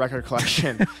through my record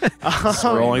collection.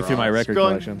 Scrolling through my record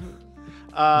collection.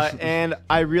 And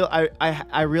I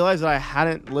realized that I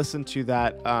hadn't listened to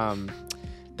that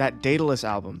Daedalus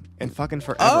album in fucking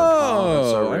forever. Oh, that's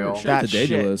so real. That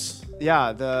Daedalus.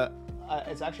 Yeah,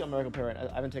 it's actually on Miracle Parent.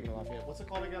 I haven't taken it off yet. What's it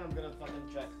called again? I'm gonna fucking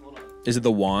check. Hold on. Is it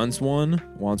the Wands one?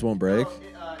 Wands Won't Break?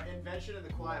 No, Invention of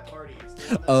the Quiet Party.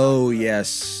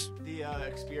 Yes. The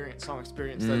song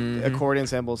experience, the accordion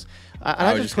samples.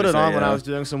 I just put it on when I was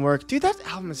doing some work. Dude, that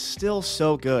album is still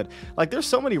so good. Like, there's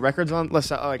so many records on,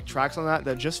 like tracks on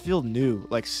that just feel new,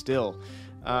 like still.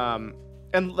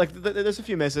 And like there's a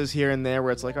few misses here and there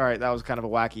where it's like, all right, that was kind of a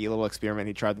wacky little experiment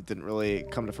he tried that didn't really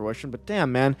come to fruition. But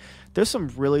damn, man, there's some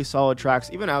really solid tracks,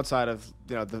 even outside of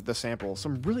the sample.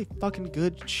 Some really fucking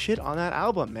good shit on that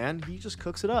album, man. He just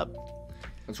cooks it up.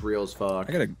 It's real as fuck.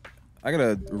 I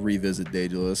gotta revisit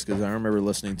Daedalus because I remember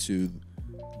listening to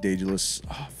Daedalus.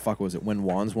 Was it When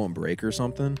Wands Won't Break or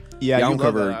something? Yeah, the you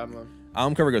love that album.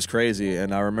 Album cover goes crazy,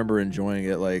 and I remember enjoying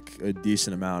it like a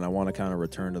decent amount. I want to kind of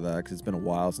return to that because it's been a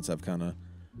while since I've kind of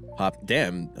hopped.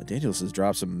 Damn, Daedalus has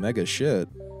dropped some mega shit.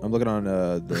 I'm looking on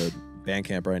the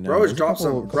Bandcamp right now. Bro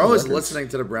is listening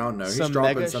to the brown note. He's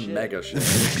dropping some mega shit.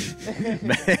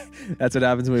 That's what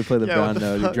happens when we play the brown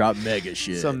note. You drop mega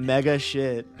shit. Some mega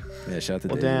shit. Yeah, shout out to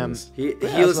Daedalus. Damn. He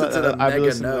listened to the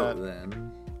mega note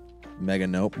then. Mega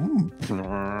note.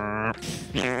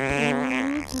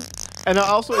 And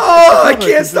also, I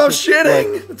can't stop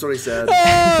shitting. That's what he said.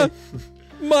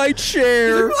 My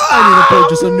chair. I need to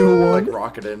purchase a new one. Like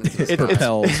rocketed. It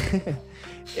propels.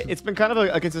 It's been kind of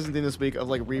a consistent thing this week of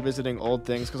like revisiting old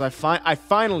things because I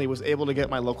finally was able to get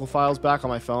my local files back on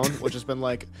my phone, which has been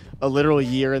like a literal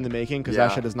year in the making because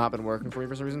that shit has not been working for me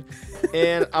for some reason.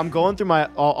 And I'm going through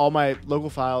all my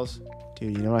local files.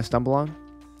 Dude, you know what I stumble on?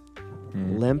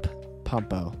 Limp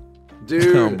Pumpo.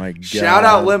 Dude, oh my God. Shout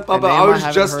out Limp Pumpo.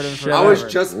 I was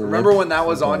just remember when that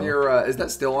was on your is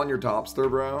that still on your Topster,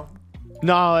 bro?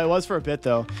 No, it was for a bit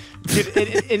though. Dude,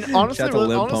 and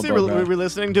honestly,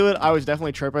 re-listening to it, I was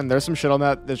definitely tripping. There's some shit on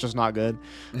that that's just not good.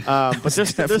 But there's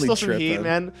still some heat,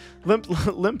 man. Limp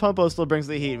Pumpo still brings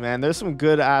the heat, man. There's some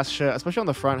good ass shit, especially on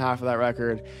the front half of that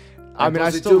record. I mean,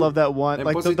 I still love that one.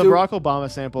 Like the Barack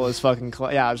Obama sample is fucking it's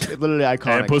literally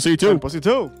iconic. And Pussy too. Pussy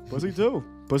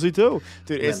too.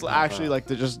 Dude, it's actually like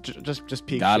the just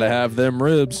peak. Gotta shit. Have them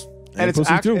ribs. And it's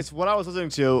actually it's what I was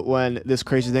listening to when this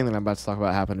crazy thing that I'm about to talk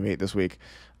about happened to me this week.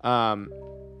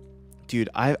 Dude,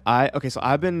 so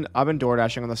I've been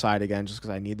DoorDashing on the side again just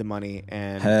because I need the money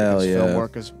and film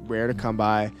work is rare to come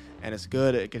by and it's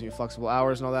good. It gives me flexible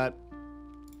hours and all that.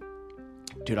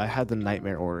 Dude, I had the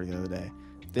nightmare order the other day.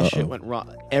 This shit went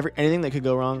wrong. Anything that could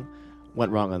go wrong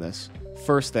went wrong on this.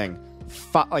 First thing,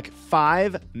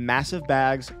 5 massive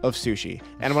bags of sushi,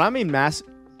 and when I mean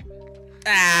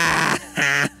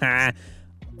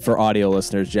For audio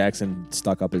listeners, Jackson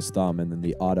stuck up his thumb, and then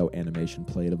the auto animation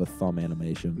played of a thumb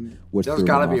animation. There's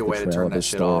got to be a way to turn that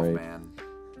shit off, man.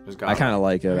 I kind of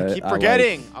like it. I keep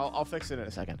forgetting. I'll fix it in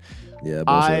a second. Yeah,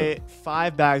 bullshit.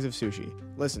 5 bags of sushi.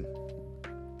 Listen,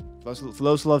 for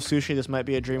those who love sushi, this might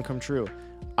be a dream come true.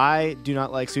 I do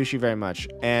not like sushi very much,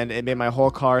 and it made my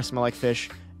whole car smell like fish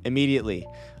immediately.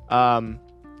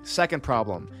 Second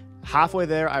problem. Halfway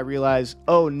there, I realized,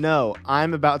 oh no,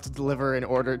 I'm about to deliver an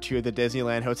order to the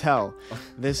Disneyland Hotel.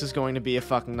 This is going to be a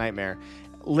fucking nightmare.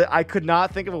 I could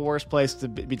not think of a worse place to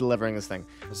be delivering this thing.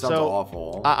 It sounds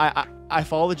awful. I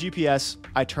follow the GPS.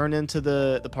 I turn into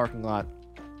the parking lot,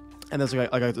 and there's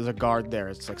there's a guard there.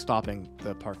 It's like stopping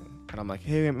the parking. And I'm like,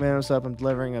 hey man, what's up? I'm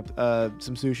delivering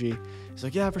some sushi. He's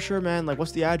like, yeah, for sure, man. Like,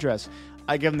 what's the address?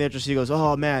 I give him the address. He goes,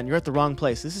 oh man, you're at the wrong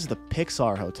place. This is the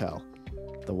Pixar Hotel.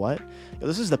 The what? Yo,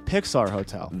 this is the Pixar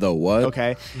Hotel. The what?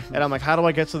 Okay. And I'm like, how do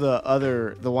I get to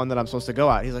the one that I'm supposed to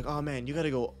go at? He's like, oh man, you got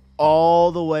to go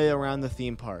all the way around the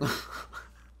theme park.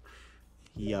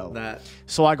 Yo.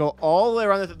 So I go all the way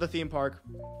around the theme park,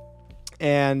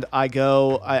 and I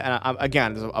go.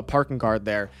 Again, there's a parking guard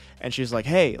there, and she's like,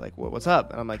 hey, like, what's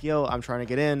up? And I'm like, yo, I'm trying to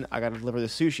get in. I got to deliver the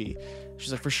sushi.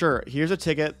 She's like, for sure. Here's a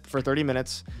ticket for 30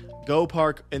 minutes. Go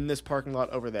park in this parking lot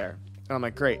over there. And I'm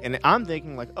like, great. And I'm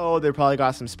thinking like, oh, they probably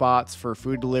got some spots for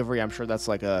food delivery. I'm sure that's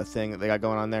like a thing that they got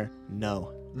going on there.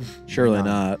 No. Surely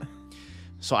not.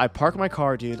 So I park my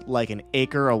car, dude, like an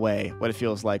acre away, what it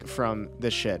feels like from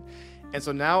this shit. And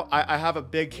so now I have a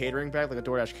big catering bag, like a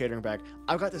DoorDash catering bag.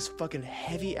 I've got this fucking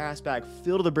heavy ass bag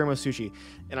filled to the brim with sushi,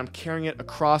 and I'm carrying it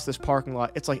across this parking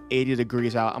lot. It's like 80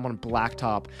 degrees out. I'm on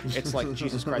blacktop. It's like,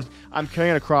 Jesus Christ. I'm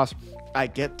carrying it across. I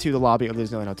get to the lobby of the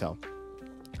Disneyland Hotel.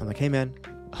 I'm like, hey man,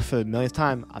 for the millionth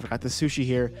time, I've got this sushi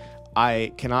here.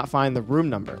 I cannot find the room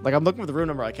number. Like, I'm looking for the room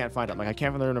number. I can't find it. I'm like, I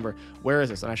can't find the room number. Where is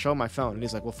this? And I show him my phone. And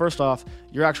he's like, well, first off,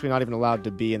 you're actually not even allowed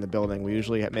to be in the building. We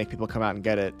usually make people come out and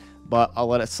get it, but I'll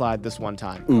let it slide this one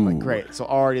time. I'm like, great. So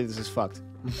already this is fucked.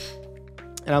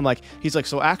 And I'm like, he's like,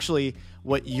 so actually,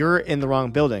 you're in the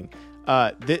wrong building.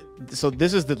 So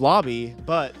this is the lobby,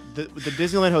 but the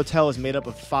Disneyland Hotel is made up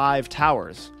of 5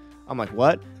 towers. I'm like,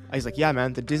 what? He's like, yeah,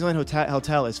 man, the Disneyland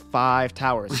Hotel is 5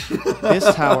 towers.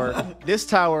 This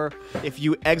tower, if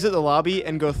you exit the lobby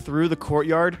and go through the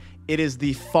courtyard, it is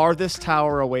the farthest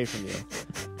tower away from you.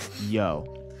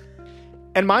 Yo.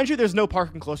 And mind you, there's no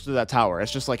parking close to that tower.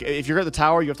 It's just like, if you're at the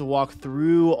tower, you have to walk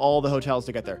through all the hotels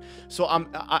to get there. So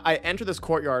I enter this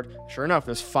courtyard. Sure enough,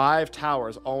 there's 5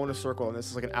 towers all in a circle, and this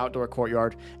is like an outdoor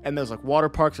courtyard. And there's like water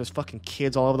parks. There's fucking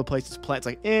kids all over the place. It's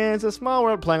like, it's a small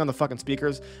world, playing on the fucking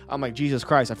speakers. I'm like, Jesus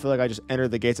Christ, I feel like I just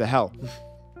entered the gates of hell.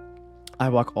 I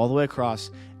walk all the way across,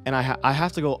 and I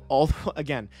have to go all the way,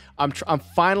 again. I'm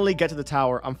finally get to the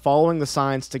tower. I'm following the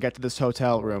signs to get to this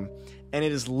hotel room. And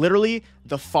it is literally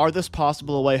the farthest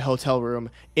possible away hotel room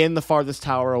in the farthest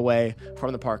tower away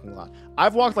from the parking lot.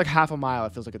 I've walked like half a mile,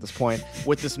 it feels like at this point,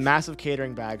 with this massive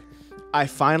catering bag. I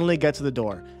finally get to the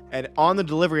door. And on the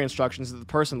delivery instructions that the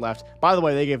person left, by the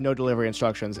way, they gave no delivery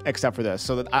instructions except for this.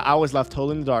 So that I was left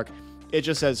totally in the dark. It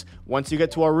just says, once you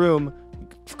get to our room,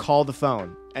 call the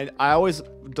phone. And I always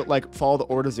like follow the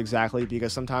orders exactly,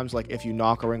 because sometimes like if you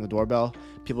knock or ring the doorbell,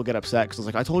 people get upset because it's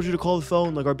like, I told you to call the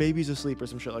phone, like our baby's asleep or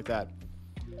some shit like that.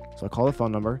 So I call the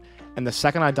phone number, and the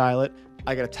second I dial it,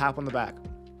 I get a tap on the back.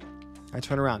 I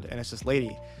turn around, and it's this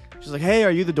lady. She's like, hey,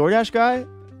 are you the DoorDash guy?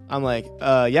 I'm like,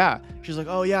 yeah. She's like,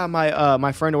 oh yeah,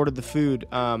 my friend ordered the food.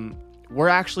 We're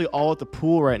actually all at the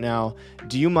pool right now.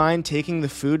 Do you mind taking the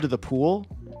food to the pool?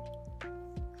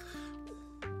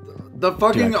 The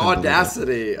fucking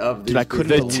audacity of these people.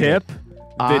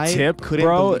 The tip, couldn't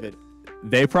bro. believe it.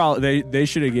 They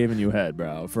should have given you head,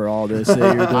 bro, for all this that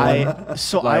you're doing.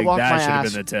 I walked my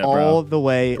ass the tip, all the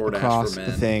way DoorDash across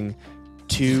the thing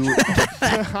to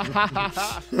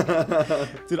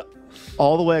dude,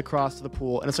 all the way across to the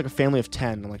pool, and it's like a family of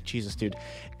 10. I'm like, Jesus, dude.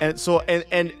 And so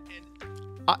and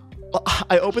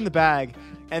I open the bag,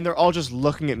 and they're all just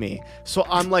looking at me. So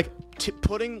I'm like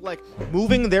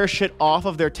moving their shit off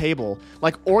of their table,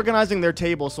 like organizing their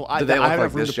table. So Did they look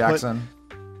like this, Jackson?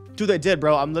 Dude, they did,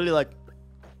 bro. I'm literally like,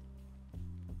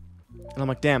 and I'm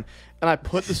like, damn. And I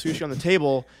put the sushi on the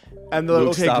table, and they're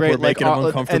like, okay, great. Like, making them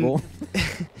uncomfortable.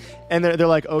 And they're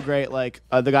like, oh, great. Like,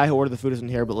 the guy who ordered the food isn't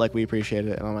here, but like, we appreciate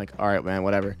it. And I'm like, all right, man,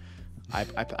 whatever. I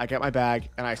get my bag,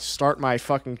 and I start my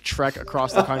fucking trek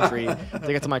across the country to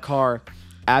get to my car.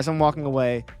 As I'm walking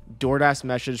away, DoorDash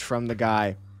message from the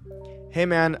guy. Hey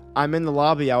man, I'm in the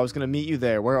lobby. I was gonna meet you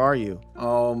there. Where are you?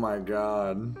 Oh my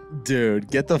god,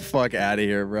 dude, get the fuck out of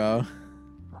here, bro.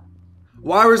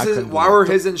 Why were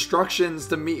his instructions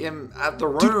to meet him at the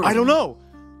room? Dude, I don't know.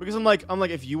 Because I'm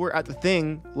like, if you were at the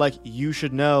thing, like, you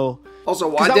should know. Also,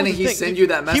 why didn't he send you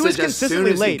that message as soon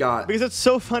as he got? Because it's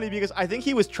so funny, because I think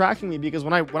he was tracking me, because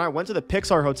when I went to the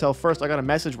Pixar hotel first, I got a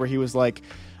message where he was like,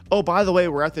 oh, by the way,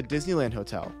 we're at the Disneyland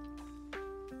hotel.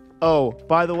 Oh,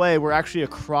 by the way, we're actually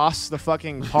across the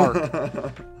fucking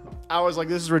park. I was like,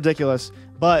 this is ridiculous.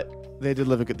 But they did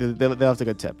live a good. They left a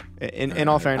good tip. In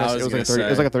all fairness, it was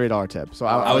like a $30 tip. So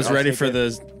I was ready for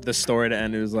the story to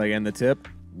end. It was like, and the tip,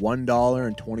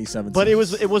 $1.27. But it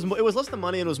was less than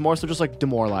money, and it was more so just like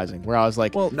demoralizing. Where I was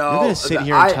like, well, no, you're gonna sit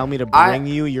here and tell me to bring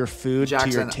you your food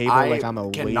Jackson, to your table like I'm a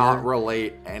waiter. I cannot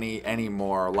relate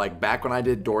anymore. Like back when I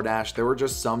did DoorDash, there were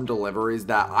just some deliveries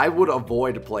that I would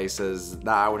avoid places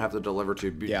that I would have to deliver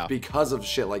to because of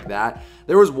shit like that.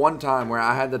 There was one time where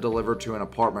I had to deliver to an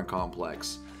apartment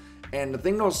complex. And the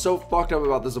thing that was so fucked up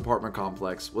about this apartment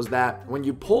complex was that when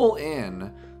you pull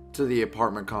in to the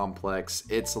apartment complex,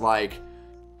 it's like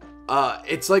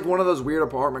one of those weird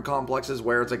apartment complexes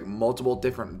where it's like multiple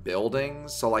different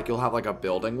buildings. So like you'll have like a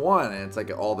building 1 and it's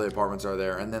like all the apartments are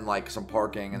there, and then like some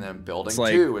parking, and then building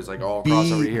 2 is like all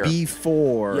across over here.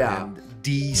 B4 and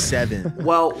D7.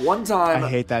 Well, one time I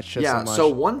hate that shit so much. So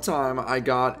one time I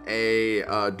got a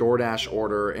DoorDash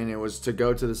order, and it was to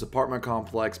go to this apartment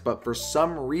complex, but for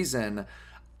some reason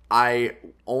I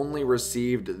only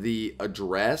received the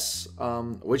address,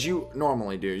 which you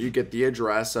normally do. You get the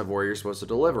address of where you're supposed to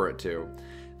deliver it to.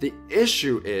 The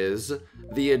issue is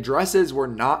the addresses were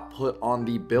not put on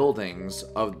the buildings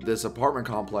of this apartment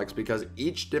complex because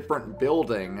each different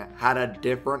building had a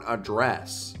different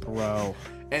address. Bro.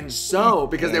 And so,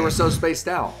 because they were so spaced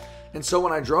out. And so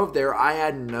when I drove there, I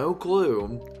had no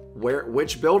clue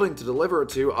which building to deliver it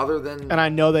to, other than. And I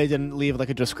know they didn't leave like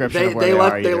a description of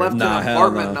where they left an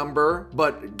apartment number,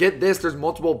 but get this, there's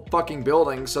multiple fucking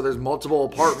buildings, so there's multiple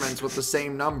apartments with the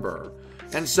same number.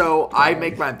 And so I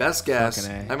make my best guess.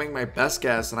 I make my best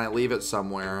guess, and I leave it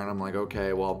somewhere, and I'm like,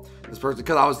 okay, well, this person,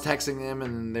 because I was texting them,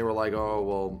 and they were like, oh,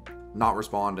 well, not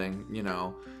responding, you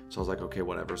know. So I was like, okay,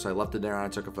 whatever. So I left it there, and I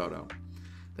took a photo.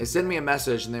 They sent me a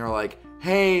message, and they were like,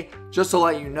 hey, just to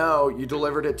let you know, you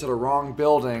delivered it to the wrong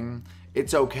building.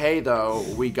 It's okay, though.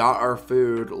 We got our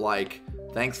food. Like,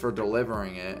 thanks for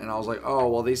delivering it. And I was like, oh,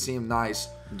 well, these seem nice.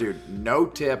 Dude, no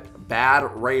tip, bad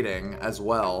rating as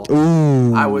well.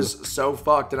 Ooh. I was so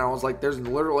fucked, and I was like, there's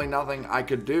literally nothing I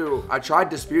could do. I tried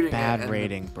disputing it. Bad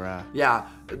rating, bruh. Yeah.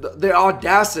 The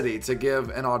audacity to give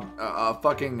a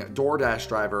fucking DoorDash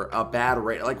driver a bad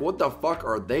rate. Like, what the fuck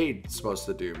are they supposed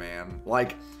to do, man?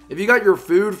 Like, if you got your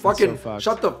food, fucking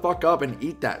shut the fuck up and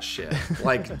eat that shit.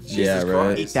 Like, Jesus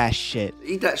Christ. Eat that shit.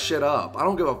 Eat that shit up. I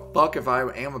don't give a fuck if I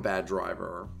am a bad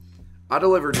driver. I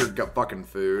delivered your fucking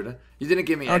food. You didn't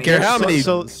give me any. I don't care how many.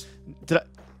 So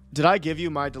did I give you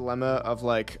my dilemma of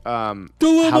like how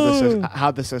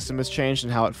the system has changed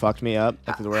and how it fucked me up?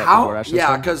 At the DoorDash system?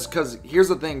 Yeah, because here's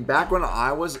the thing. Back when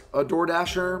I was a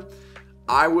DoorDasher,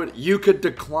 you could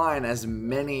decline as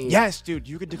many. Yes, dude,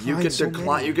 you could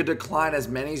decline. You could decline as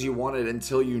many as you wanted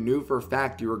until you knew for a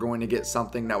fact you were going to get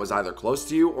something that was either close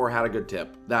to you or had a good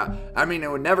tip.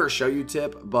 It would never show you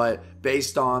tip, but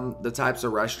based on the types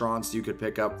of restaurants you could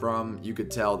pick up from, you could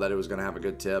tell that it was going to have a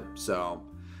good tip. So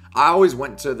I always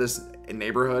went to this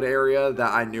neighborhood area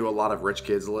that I knew a lot of rich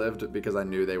kids lived because I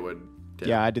knew they would tip.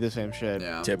 Yeah, I do the same shit.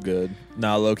 Yeah. Tip good.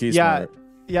 Nah, low-key smart.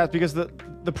 Yeah, because the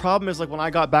problem is, like, when I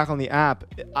got back on the app,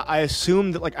 I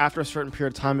assumed that, like, after a certain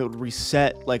period of time, it would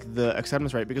reset, like, the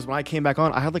acceptance rate. Because when I came back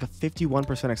on, I had, like, a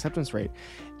 51% acceptance rate.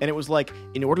 And it was, like,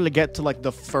 in order to get to, like,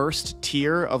 the first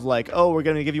tier of, like, oh, we're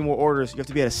going to give you more orders, you have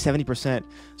to be at a 70%.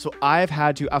 So I'm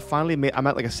at,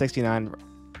 like, a 69%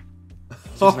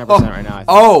 right now, I think.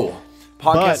 Oh!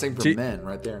 Podcasting for men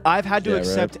right there. I've had to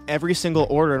accept every single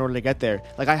order in order to get there.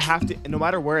 Like, I have to, no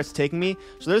matter where it's taking me.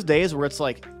 So there's days where it's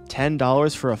like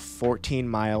 $10 for a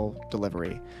 14-mile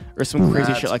delivery or some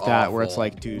crazy shit like that, where it's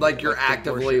like, dude, like you're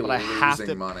actively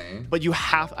losing money. But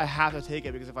I have to take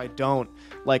it, because if I don't,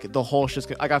 like, the whole shit's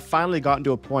like, I've finally gotten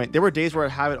to a point. There were days where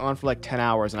I'd have it on for like 10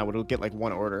 hours and I would get like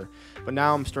one order. But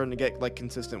now I'm starting to get like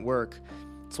consistent work.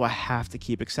 So I have to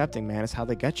keep accepting, man. It's how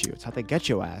they get you. It's how they get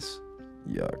your ass.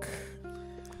 Yuck.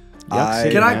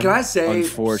 Can I say?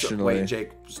 Unfortunately, wait, Jake.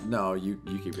 No, you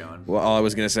keep going. Well, all I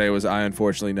was gonna say was I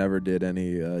unfortunately never did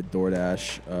any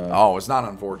DoorDash. It's not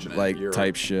unfortunate. Like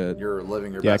type shit. You're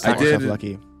living your best life. I did.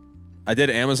 Lucky. I did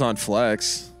Amazon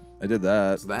Flex. I did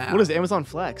that. What's that? What is Amazon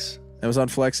Flex? Amazon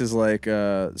Flex is like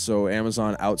so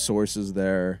Amazon outsources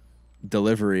their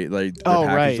delivery, like their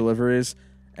package deliveries,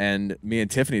 and me and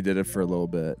Tiffany did it for a little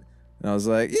bit, and I was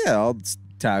like, yeah, I'll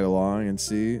tag along and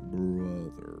see,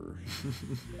 brother.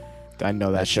 I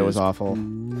know that shit was awful.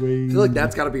 I feel like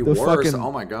that's got to be worse.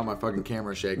 Oh my god, my fucking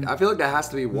camera's shaking. I feel like that has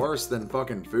to be worse than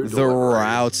fucking food delivery. The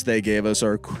routes they gave us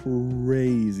are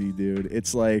crazy, dude.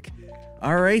 It's like,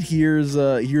 all right, here's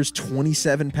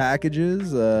 27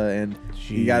 packages, and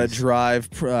you got to drive.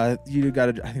 I think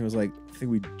it was like, I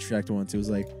think we checked once. It was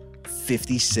like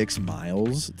 56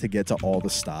 miles to get to all the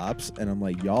stops, and I'm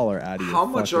like, y'all are out of your How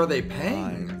much are they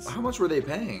minds. paying? How much were they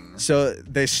paying? So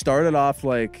they started off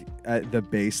like at the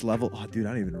base level. Oh, dude, I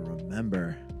don't even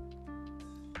remember.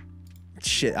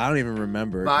 Shit, I don't even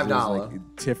remember. $5.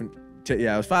 Like, Tiffany,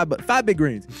 yeah, it was five big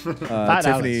greens.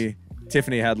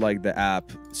 Tiffany had like the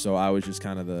app, so I was just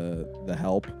kind of the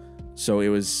help. So it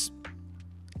was,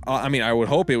 I mean, I would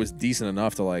hope it was decent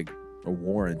enough to like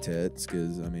warrant it,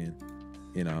 because I mean,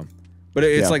 you know, but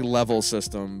it's like level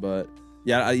system. But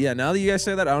yeah. Now that you guys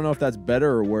say that, I don't know if that's better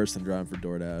or worse than driving for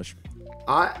DoorDash.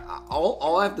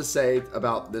 All I have to say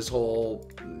about this whole,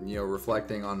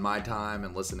 reflecting on my time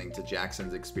and listening to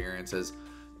Jackson's experiences,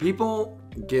 people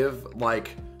give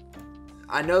like,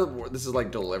 I know this is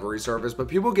like delivery service, but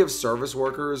people give service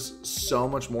workers so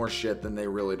much more shit than they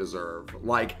really deserve.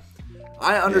 Like,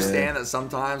 I understand that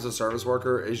sometimes a service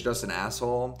worker is just an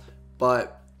asshole,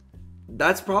 but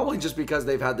that's probably just because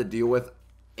they've had to deal with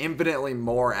infinitely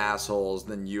more assholes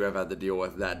than you have had to deal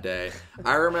with that day.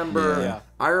 I remember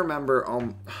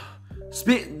this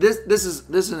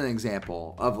is an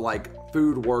example of like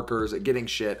food workers getting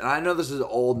shit. And I know this is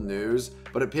old news,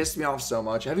 but it pissed me off so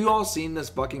much. Have you all seen this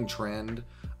fucking trend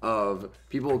of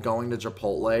people going to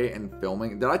Chipotle and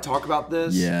filming? Did I talk about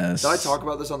this? Yes. Did I talk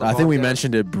about this on the podcast? I think we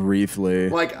mentioned it briefly.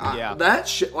 Like, that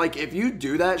shit, like, if you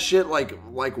do that shit, like,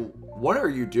 what are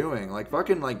you doing? Like,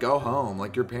 fucking, like, go home.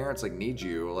 Like, your parents, like, need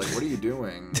you. Like, what are you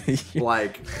doing?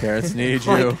 Like, parents need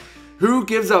like, you. Who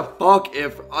gives a fuck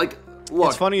if, like, look.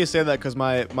 It's funny you say that, because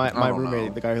my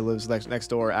roommate, the guy who lives next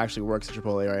door, actually works at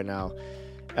Chipotle right now.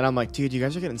 And I'm like, dude, you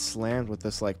guys are getting slammed with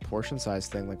this, like, portion size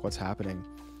thing. Like, what's happening?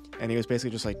 And he was basically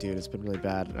just like, dude, it's been really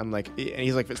bad. And I'm like, and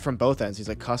he's like, it's from both ends. He's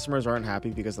like, customers aren't happy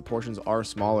because the portions are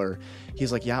smaller.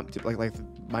 He's like, yeah, like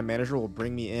my manager will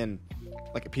bring me in,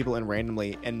 like, people in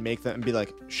randomly and make them and be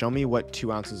like, show me what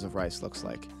 2 ounces of rice looks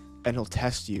like. And he'll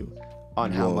test you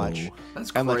on how much.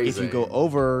 That's and crazy. like, if you go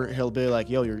over, he'll be like,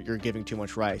 yo, you're giving too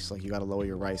much rice. Like, you got to lower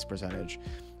your rice percentage.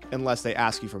 Unless they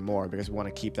ask you for more, because we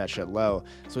want to keep that shit low.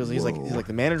 So he's like,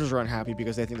 the managers are unhappy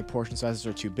because they think the portion sizes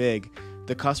are too big.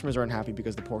 The customers are unhappy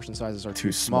because the portion sizes are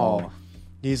too small.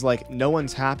 He's like, no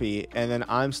one's happy, and then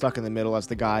I'm stuck in the middle as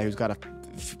the guy who's got to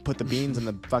put the beans in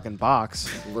the fucking box.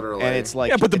 Literally. And it's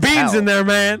like, put the beans in there,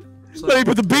 man. Let me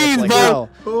put the beans, bro.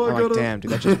 Oh, I'm like, damn,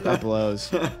 dude, that blows.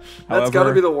 That's got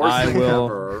to be the worst thing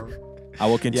ever. I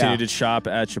will continue to shop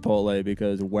at Chipotle,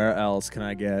 because where else can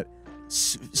I get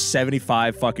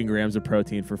 75 fucking grams of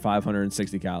protein for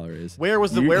 560 calories? Where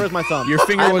was my thumb? Your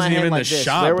finger wasn't even in the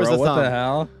shot, Where was bro. the What thumb? the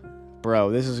hell?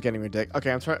 Bro, this is getting ridiculous.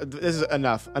 Okay, I'm trying. This is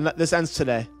enough. This ends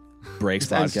today. Breaks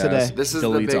This ends podcast. today. This is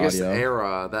Deletes the biggest audio.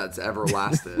 era that's ever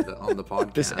lasted on the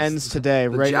podcast. This ends today,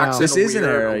 The right Jackson now. This is an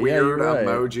weird, era. Yeah, weird you're right.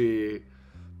 emoji.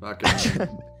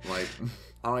 Fucking, like,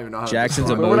 I don't even know how Jackson's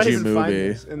to describe Where would I emoji even find movie.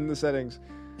 this in the settings?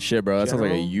 Shit, bro. That sounds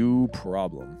like a General? you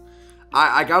problem.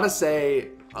 I gotta say,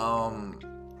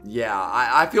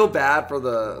 I feel bad for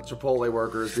the Chipotle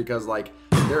workers, because like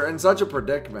they're in such a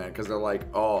predicament, because they're like,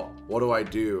 oh, what do I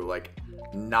do? Like,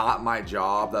 not my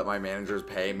job that my managers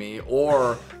pay me,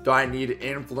 or do I need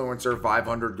influencer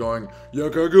 500 going, yeah,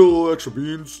 can I get a little extra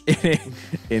beans?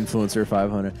 Influencer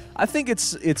 500. I think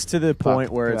it's to the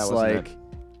point where it's like,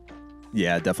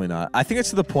 yeah, definitely not. I think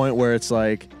it's to the point where it's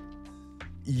like,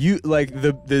 you, like,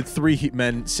 the three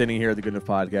men sitting here at the Good Enough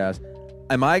Podcast,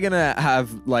 am I gonna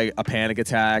have like a panic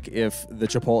attack if the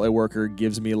Chipotle worker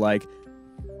gives me like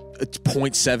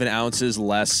 0.7 ounces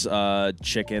less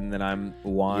chicken than I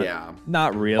want? Yeah.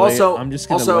 Not really. Also, I'm just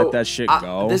gonna let that shit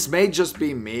go. This may just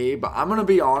be me, but I'm gonna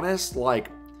be honest, like,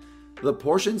 the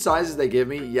portion sizes they give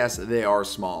me, yes, they are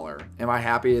smaller. Am I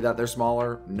happy that they're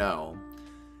smaller? No.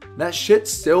 That shit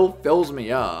still fills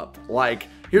me up. Like,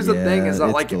 here's the thing is that,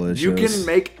 like, delicious. you can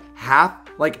make half,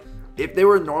 like, if they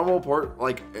were normal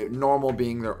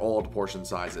being their old portion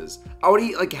sizes, I would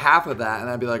eat like half of that, and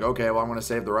I'd be like, okay, well, I'm gonna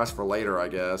save the rest for later, I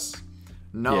guess.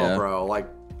 No, bro, like,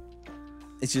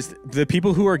 it's just the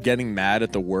people who are getting mad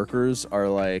at the workers are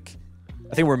like,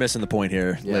 I think we're missing the point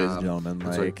here, ladies and gentlemen.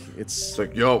 Like, it's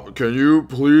like, yo, can you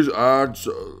please add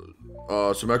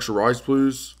some extra rice,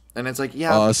 please? And it's like,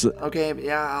 yeah, okay,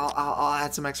 yeah, I'll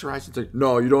add some extra rice. It's like,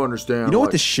 no, you don't understand. You know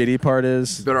what the shitty part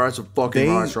is? You better add some fucking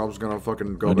rice, or I'm just gonna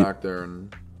fucking go back there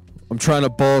and. I'm trying to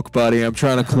bulk, buddy. I'm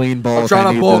trying to clean bulk. I'm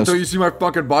trying to bulk. Don't you see my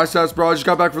fucking biceps, bro? I just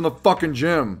got back from the fucking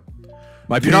gym.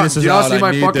 My penis is out.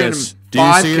 I need this. Do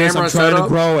you see this? I'm trying to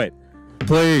grow it.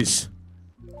 Please.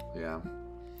 Yeah.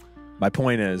 My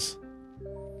point is,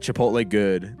 Chipotle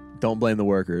good. Don't blame the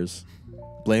workers.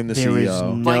 Blame the CEO. There is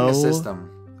Blame the no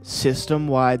system.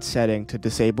 system-wide setting to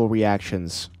disable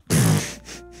reactions.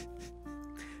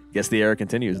 Guess the error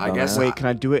continues. I guess. Wait, can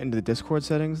I do it into the Discord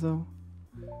settings though?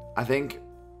 I think.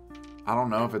 I don't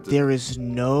know if it's. There is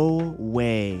no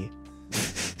way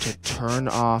to turn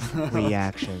off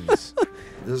reactions.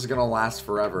 This is gonna last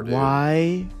forever, dude.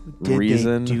 Why did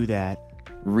they do that?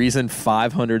 Reason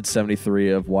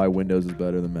 573 of why Windows is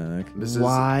better than Mac.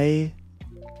 Why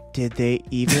did they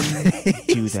even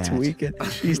do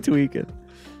that? He's tweaking.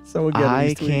 Someone get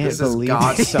I can't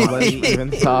believe somebody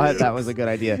even thought that was a good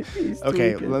idea.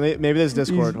 Okay, maybe there's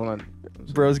Discord. Hold on.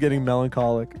 Bro's getting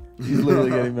melancholic. He's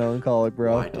literally getting melancholic,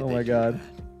 bro. Oh my god.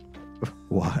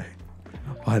 Why?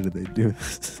 Why did they do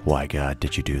this? Why, God,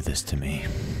 did you do this to me?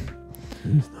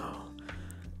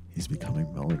 He's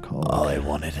becoming melancholic. All I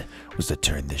wanted was to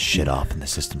turn this shit off in the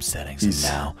system settings, and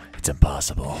now it's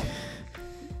impossible.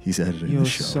 He's editing the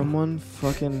show. Someone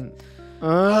fucking...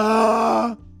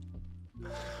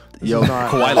 Yo,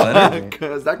 Kawhi Leonard?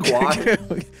 Is that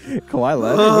Kawhi? Kawhi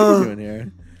Leonard? What are you doing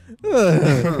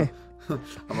here?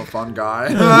 I'm a fun guy.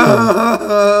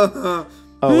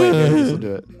 Oh, wait, maybe this will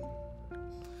do it.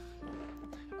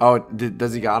 Oh,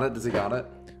 does he got it? Does he got it?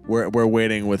 We're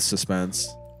waiting with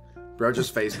suspense. Bro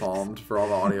just face palmed for all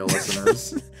the audio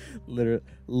listeners.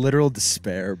 Literal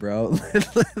despair, bro.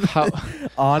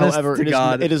 Honest to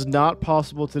God. It is not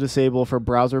possible to disable for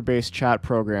browser-based chat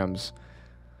programs.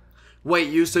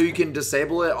 Wait, so you can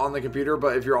disable it on the computer,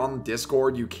 but if you're on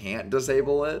Discord, you can't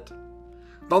disable it?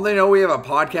 Don't they know we have a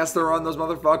podcast to run, those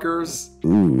motherfuckers?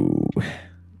 Ooh.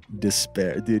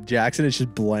 Despair. Dude, Jackson is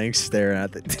just blank staring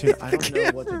at the Dude, I don't know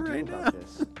what to do about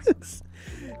this.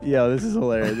 Yo, this is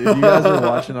hilarious. If you guys are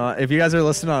watching if you guys are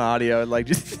listening on audio, like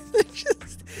just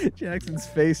Jackson's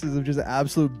faces of just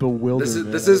absolute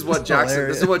bewilderment. This is what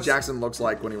Jackson looks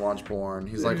like when he watches porn.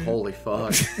 He's like, holy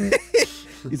fuck.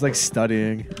 He's like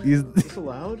studying. Is this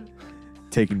allowed?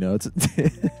 Taking notes.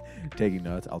 Taking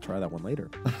notes. I'll try that one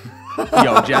later.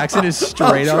 Yo, Jackson is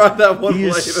straight up. I'll try that one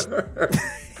later.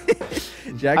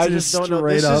 Jackson is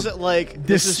straight up. This is like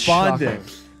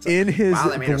despondent in his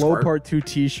Glow Part 2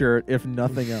 t-shirt, if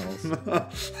nothing else.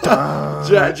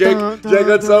 Jake,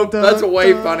 that's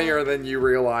way funnier than you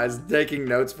realize. Taking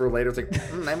notes for later. It's like,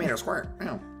 they made a squirt.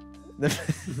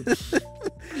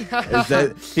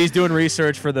 He's doing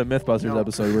research for the Mythbusters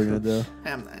episode we're gonna do.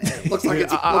 It looks like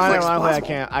it's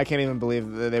I can't even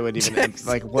believe that they would even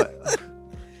like what.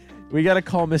 We gotta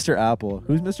call Mr. Apple.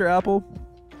 Who's Mr. Apple?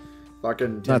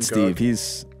 Fucking Tim Not Cook. Steve.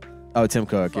 He's Tim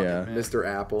Cook. Yeah, Mr.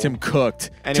 Apple. Tim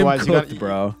cooked. Anyways, Tim cooked,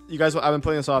 bro. You guys, I've been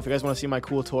putting this off. You guys want to see my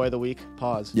cool toy of the week?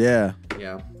 Pause. Yeah.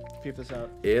 Peep this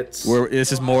out.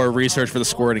 This is more research for the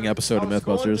squirting episode of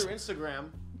Mythbusters. Through Instagram,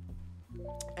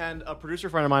 and a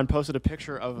producer friend of mine posted a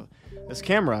picture of this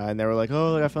camera, and they were like,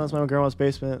 "Oh, look, I found this in my grandma's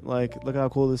basement. Like, look how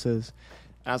cool this is."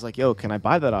 And I was like, "Yo, can I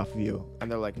buy that off of you?"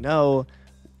 And they're like, "No,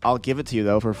 I'll give it to you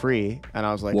though for free." And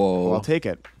I was like, "Whoa, well, I'll take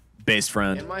it." Base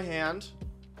friend. In my hand.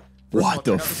 What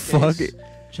the fuck?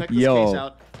 Check this case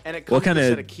out. And it comes with a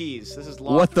set of keys. This is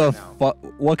locked. What the fuck?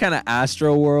 What kind of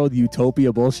Astro World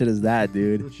Utopia bullshit is that,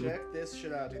 dude? Check this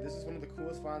shit out, dude. This is one of the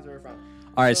coolest finds I've ever found.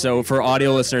 All right, so for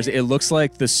audio listeners, it looks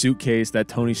like the suitcase that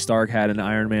Tony Stark had in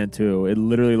Iron Man 2. It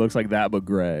literally looks like that, but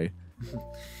gray.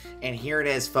 And here it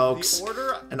is, folks.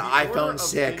 An iPhone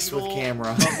 6 with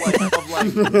camera.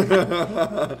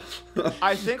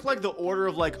 I think like the order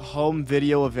of like home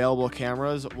video available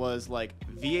cameras was like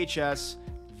VHS,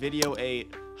 Video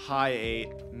 8, High 8,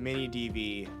 Mini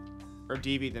DV, or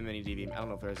DV then Mini DV. I don't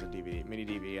know if there's a DVD, Mini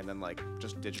DV, and then like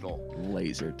just digital.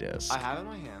 Laser disc. I have in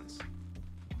my hands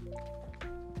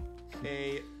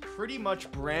a pretty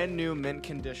much brand new mint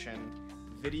condition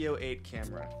Video 8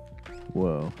 camera.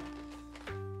 Whoa.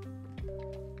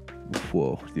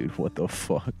 Whoa, dude, what the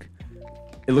fuck?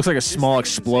 It looks like a small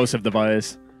explosive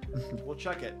device. We'll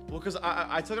check it. Well, because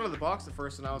I took it out of the box at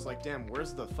first, and I was like, damn,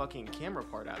 where's the fucking camera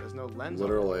part at? There's no lens.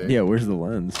 Literally. Yeah, where's the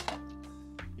lens?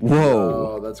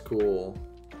 Whoa. Oh, that's cool.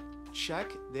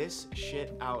 Check this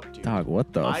shit out, dude. Dog,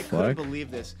 what the fuck? I couldn't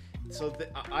believe this. So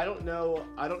I don't know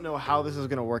how this is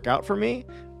gonna work out for me,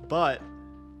 but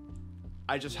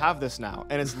I just have this now,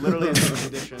 and it's literally in this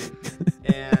condition.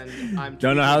 And I'm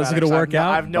don't know how this is gonna work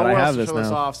out. I have nowhere else to show this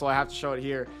off, so I have to show it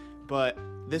here. But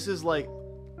this is like,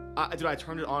 dude, I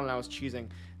turned it on and I was cheesing.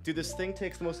 Dude, this thing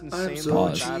takes the most insane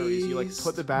amount of batteries. You like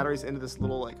put the batteries into this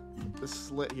little like this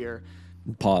slit here.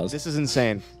 Pause. This is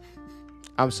insane.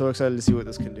 I'm so excited to see what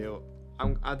this can do.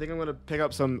 I think I'm gonna pick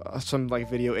up some like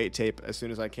video 8 tape as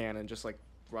soon as I can and just like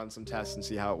run some tests and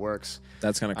see how it works.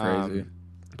 That's kind of crazy.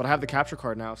 But I have the capture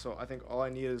card now, so I think all I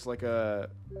need is like a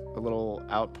little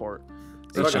out port.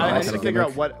 So I need to figure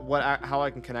out how I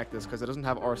can connect this because it doesn't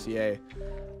have RCA.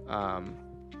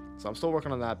 So I'm still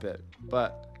working on that bit,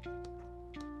 but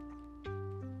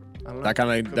I don't know.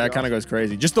 That kind of goes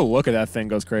crazy. Just the look of that thing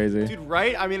goes crazy. Dude,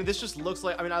 right? I mean, this just looks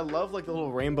like. I mean, I love like the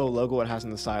little rainbow logo it has on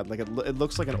the side. Like it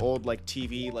looks like an old like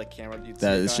TV like camera.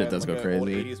 That shit does go crazy. Old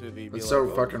 80s movie. It's so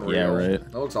fucking real. Yeah,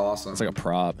 right. That looks awesome. It's like a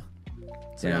prop.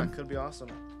 So yeah, it could be awesome.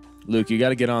 Luke, you got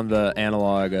to get on the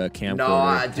analog camcorder.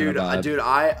 No, dude.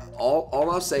 All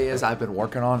I'll say is I've been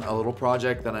working on a little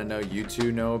project that I know you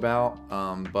two know about,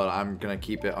 but I'm gonna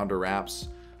keep it under wraps.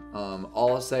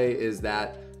 All I'll say is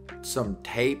that some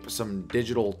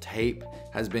digital tape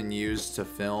has been used to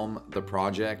film the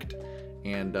project,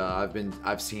 and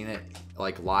I've seen it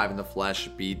like live in the flesh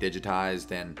be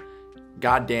digitized, and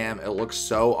goddamn, it looks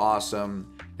so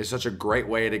awesome. It's such a great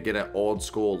way to get an old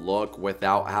school look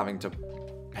without having to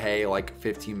pay like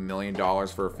 $15 million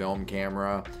for a film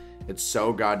camera. It's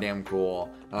so goddamn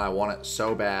cool, and I want it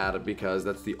so bad because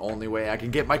that's the only way I can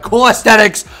get my cool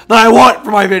aesthetics that I want for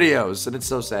my videos, and it's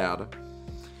so sad.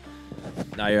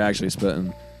 Now you're actually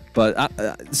spitting. But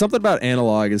something about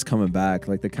analog is coming back.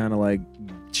 Like the kind of like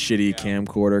shitty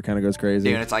camcorder kind of goes crazy.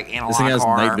 Dude, it's like analog This thing has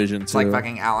horror. night vision It's too. like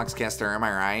fucking Alex Kester, am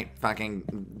I right? Fucking,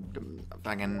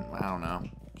 I don't know.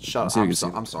 Shut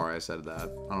up. I'm sorry I said that.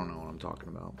 I don't know what I'm talking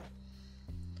about.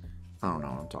 I don't know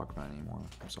what I'm talking about anymore.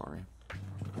 I'm sorry.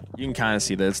 You can kind of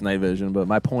see that it's night vision, but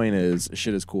my point is,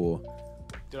 shit is cool.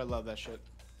 Dude, I love that shit.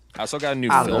 I also got a new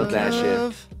I film love that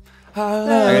camera. shit. I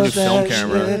got a new film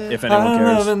camera, if anyone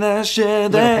cares. That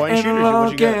shit, that point shoot or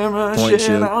what'd you get? camera Point shit,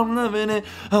 shoot. I'm loving it.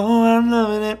 Oh, I'm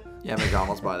loving it. Yeah,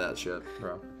 McDonald's, buy that shit,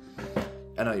 bro.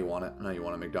 I know you want it. I know you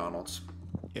want a McDonald's.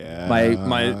 Yeah.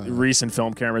 My recent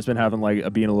film camera's been having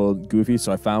like being a little goofy,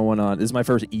 so I found one on. This is my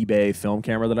first eBay film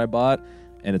camera that I bought,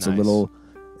 and it's a little.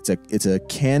 It's a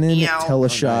Canon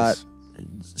Teleshot. Oh,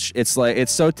 nice.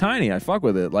 It's so tiny. I fuck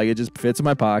with it. Like it just fits in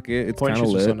my pocket. It's Point kind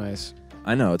of shoots lit. are so nice.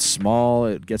 I know it's small.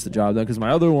 It gets the job done. Because my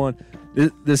other one,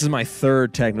 this is my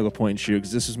third technical point and shoot.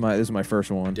 Because this is my first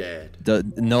one. Dead.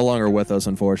 No longer with us,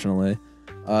 unfortunately.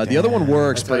 The other one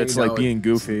works, but it's like being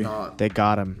goofy. They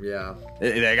got him. Yeah.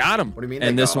 They got him. What do you mean?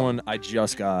 And they this got 'em? one I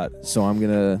just got, so I'm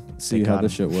gonna see how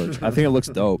this shit works. I think it looks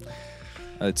dope.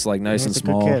 It's like nice and He's a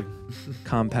small, good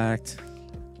compact.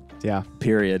 Yeah.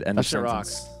 Period. End That of shit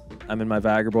sentence. I'm in my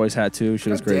Vagger Boys hat too.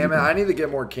 Shit is God crazy. damn it! I need to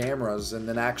get more cameras and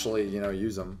then actually,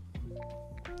 use them.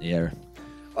 Yeah.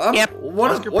 Yep.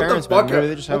 What your the parents, fuck? man. Maybe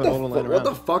they just have it all laying What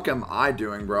the around. fuck am I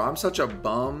doing, bro? I'm such a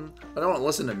bum. I don't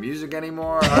listen to music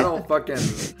anymore. I don't fucking.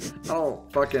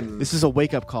 This is a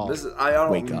wake up call. I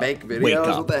don't Wake up. make videos. Wake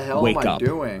up. What the hell Wake am I up.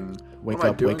 doing? Wake What am I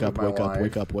up, doing wake up, with my wake up, life?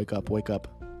 wake up, wake up, wake up.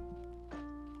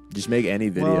 Just make any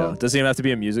video. Well- Doesn't even have to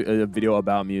be a video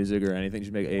about music or anything.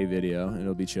 Just make a video and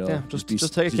it'll be chill. Yeah, just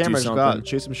take a do camera, just go out something. and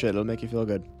shoot some shit. It'll make you feel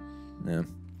good. Yeah.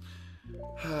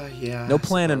 Yeah. No I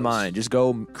plan in suppose. mind. Just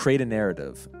go create a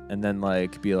narrative and then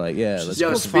like be like, yeah, let's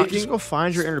Yo, go. speaking- Just go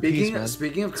find your inner peace, man.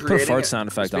 Speaking of put a creating, fart sound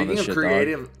effect on speaking this of shit,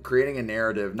 creating a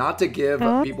narrative, not to give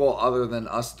people other than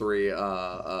us three,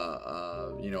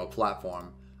 a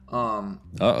platform.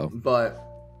 Uh-oh. But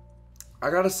I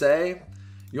gotta say,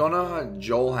 you all know how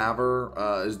Joel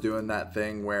Haver is doing that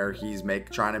thing where he's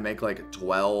trying to make like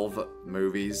 12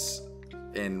 movies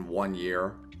in 1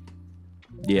 year.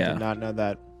 I Yeah. did not know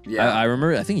that. Yeah. I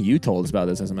remember. I think you told us about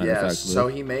this as a matter of fact. So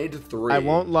Luke. he made 3. I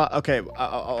won't lie. Okay,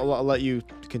 I'll let you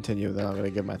continue. Then I'm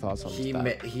gonna give my thoughts on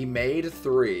that. He made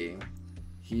 3.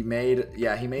 He made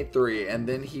 3, and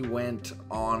then he went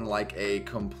on like a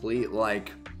complete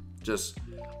just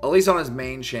at least on his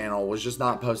main channel was just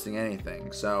not posting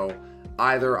anything. So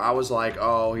either I was like,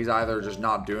 oh, he's either just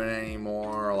not doing it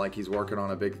anymore, or like he's working on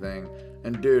a big thing.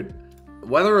 And dude,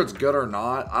 whether it's good or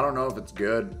not, I don't know if it's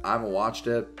good. I haven't watched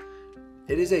it.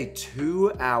 It is a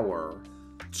 2-hour,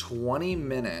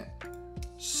 20-minute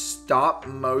stop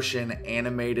motion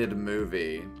animated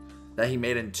movie that he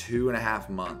made in 2.5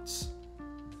 months.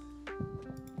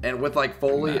 And with like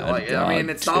fully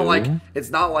it's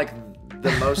not like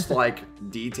the most like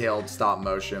detailed stop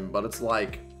motion, but it's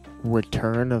like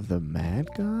Return of the Mad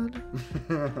God?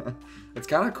 it's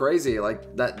kind of crazy,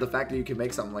 like that the fact that you can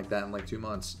make something like that in like 2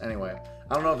 months. Anyway,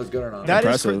 I don't know if it's good or not.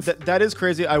 That is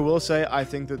crazy. I will say, I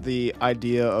think that the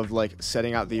idea of like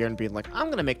setting out the year and being like,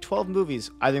 I'm gonna make 12 movies,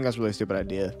 I think that's a really stupid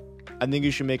idea. I think you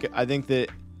should make it. I think that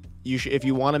you should, if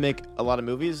you want to make a lot of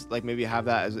movies, like maybe have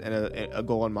that as a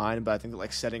goal in mind. But I think that,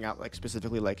 like, setting out like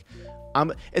specifically like,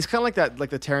 it's kind of like that, like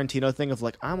the Tarantino thing of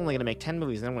like, I'm only gonna make 10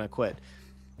 movies and then I'm gonna quit.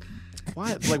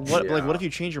 Why? Like what? Like what if you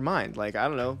change your mind? Like I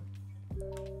don't know.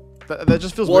 That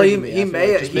just feels weird to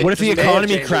me. What if the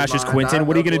economy crashes, Quentin?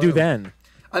 What are you gonna do then?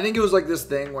 I think it was like this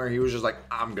thing where he was just like,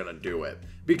 I'm gonna do it,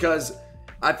 because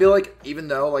I feel like even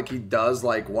though like he does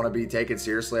like want to be taken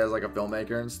seriously as like a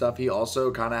filmmaker and stuff, he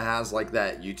also kind of has like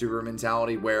that YouTuber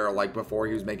mentality where like before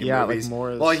he was making movies, like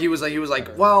more well he was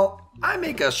like, well, I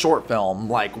make a short film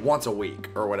like once a week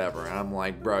or whatever, and I'm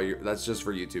like, bro, that's just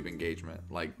for YouTube engagement.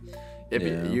 Like, if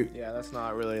you that's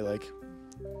not really like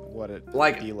what it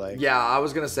like be like. Yeah, I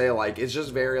was gonna say like it's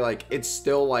just very like it's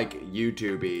still like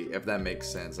YouTube-y, if that makes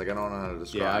sense. Like I don't know how to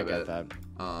describe it. Yeah, I get that.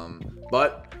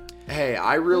 But hey,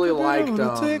 I really liked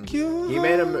he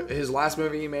made his last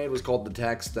movie he made was called The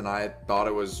Text, and I thought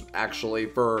it was actually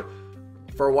for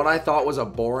what I thought was a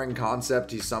boring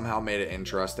concept, he somehow made it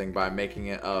interesting by making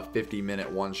it a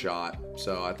 50-minute one shot.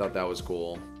 So I thought that was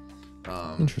cool.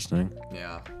 Interesting.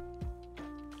 Yeah.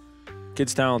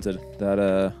 Kid's talented.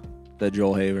 That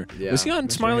Joel Haver. Yeah. Was he on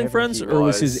Smiling Friends, or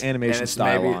was his animation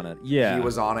style on it? Yeah, he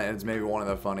was on it, and it's maybe one of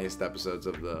the funniest episodes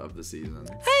of the season. I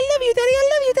love you, Daddy. I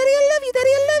love you, Daddy. I love you, Daddy.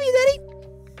 I love you,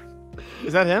 Daddy.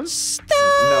 Is that him? Stop.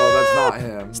 No, that's not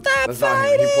him. Stop that's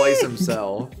fighting. not him.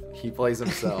 He plays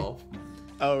himself.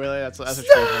 Oh, really? That's a true.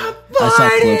 I saw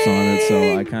clips on it,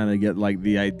 so I kind of get like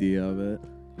the idea of it.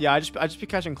 Yeah, I just be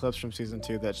catching clips from season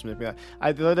 2 that just make me. The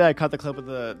other day I caught the clip of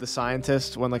the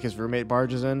scientist when like his roommate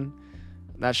barges in.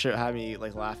 That shit had me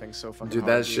like laughing so fucking Dude,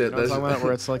 hard. that shit. You know about,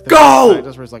 where it's like Go!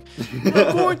 Where it's like,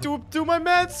 I'm going to do my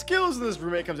mad skills, and this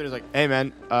roommate comes in. He's like, "Hey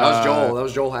man, that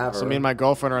was Joel Haver. So me and my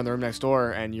girlfriend are in the room next door,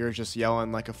 and you're just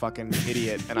yelling like a fucking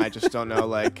idiot, and I just don't know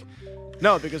like."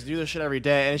 No, because you do this shit every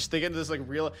day, and it's just, they get into this like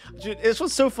real. Dude, it's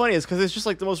what's so funny is because it's just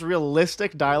like the most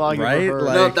realistic dialogue you've ever heard.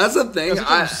 Like, no, that's the thing. It's an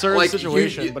absurd like,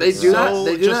 situation. But they do that.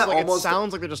 They do that like, almost. It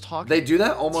sounds like they're just talking. They do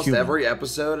that almost every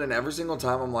episode, and every single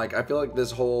time I'm like, I feel like this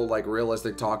whole like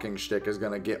realistic talking shtick is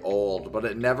gonna get old, but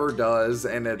it never does,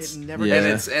 and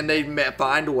they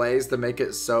find ways to make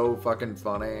it so fucking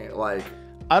funny, like.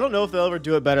 I don't know if they'll ever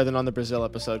do it better than on the Brazil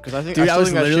episode, because I think I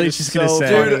was literally just gonna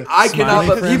say, dude, I cannot.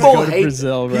 But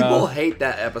people hate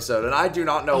that episode, and I do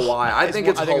not know why. I think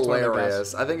it's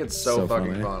hilarious. I think it's so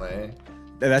fucking funny.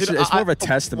 That's it's more of a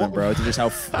testament, bro, to just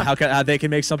how they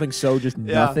can make something so just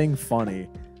nothing funny.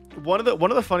 One of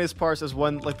the funniest parts is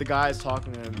when like the guy is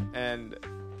talking to him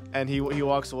and he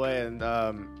walks away, and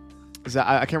I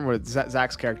can't remember what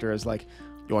Zach's character is like.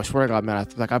 Yo, I swear to God, man,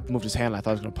 I moved his hand and I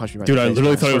thought he was going to punch me right in the face. Dude, I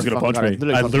literally thought he was going to punch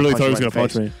me. I literally thought he was going to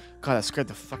punch me. God, that scared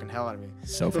the fucking hell out of me.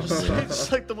 So funny.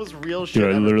 It's like the most real shit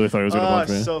Dude, I literally thought he was going to punch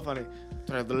me. So funny.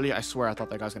 Dude, I swear I thought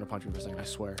that guy was going to punch me for a second. I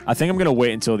swear. I think I'm going to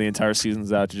wait until the entire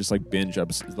season's out to just like binge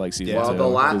up like season 2. Well, the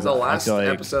last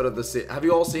episode of the season. Have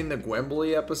you all seen the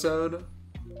Gwimbly episode?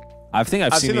 I think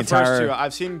I've seen the entire. First two.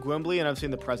 I've seen Gwimbly and I've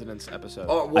seen the President's episode.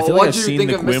 Oh, well, I feel like I've seen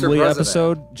the Gwimbly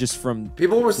episode just from.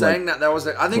 People were saying that was.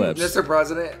 I think clips. Mr.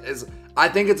 President is. I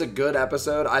think it's a good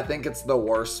episode. I think it's the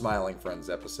worst Smiling Friends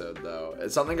episode, though.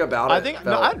 It's something about it. I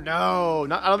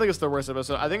don't think it's their worst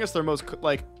episode. I think it's their most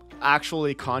like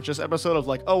actually conscious episode of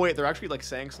like, oh wait, they're actually like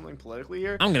saying something politically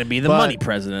here. I'm gonna be the money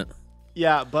president.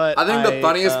 Yeah, but I think the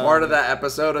funniest part of that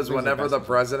episode is whenever the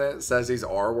president says he's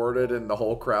R-worded and the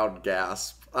whole crowd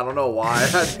gasps. I don't know why.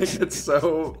 I think it's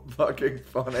so fucking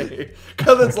funny.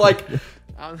 Because it's like,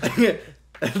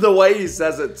 the way he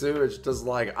says it too, it's just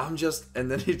like,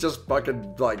 and then he just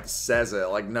fucking like says it.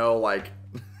 Like, no, like.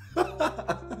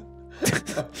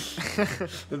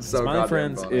 It's so Smiling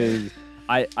Friends funny. is.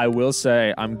 I will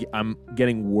say I'm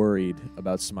getting worried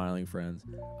about Smiling Friends.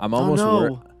 I'm almost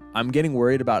worried. I'm getting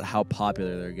worried about how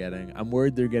popular they're getting. I'm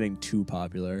worried they're getting too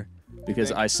popular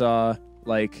because I saw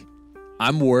like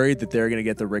I'm worried that they're gonna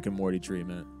get the Rick and Morty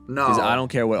treatment. No, because I don't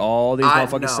care what all these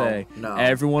motherfuckers say. No.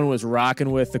 Everyone was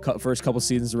rocking with the first couple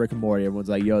seasons of Rick and Morty. Everyone's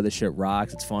like, "Yo, this shit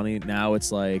rocks. It's funny." Now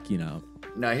it's like, you know.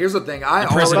 No, here's the thing. I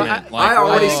President,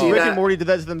 already see Rick that. and Morty did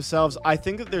that to themselves. I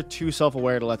think that they're too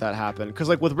self-aware to let that happen. Because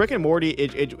like with Rick and Morty,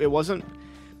 it wasn't.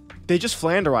 They just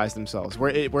Flanderized themselves,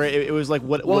 where it was like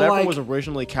whatever was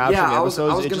originally captured in the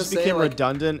episodes, it just became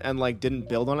redundant and like didn't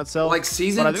build on itself. Like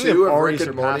season 2 of Rick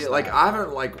and Morty, like I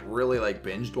haven't like really like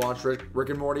binged watched Rick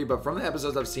and Morty, but from the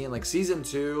episodes I've seen, like season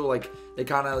 2, like they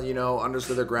kind of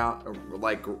understood their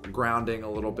grounding a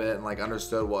little bit and like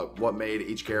understood what made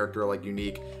each character like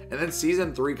unique, and then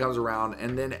season 3 comes around,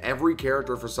 and then every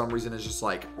character for some reason is just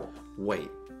like, wait.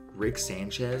 Rick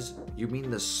Sanchez? You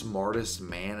mean the smartest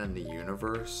man in the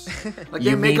universe? Like You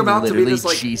they make mean him out to be this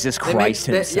like Jesus they Christ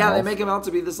himself. Yeah, they himself? make him out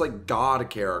to be this like god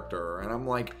character, and I'm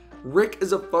like, Rick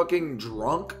is a fucking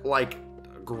drunk like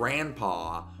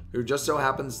grandpa who just so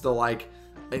happens to like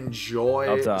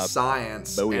enjoy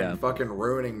science and fucking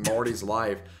ruining Morty's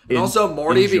life. And also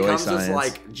Morty becomes this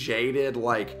like jaded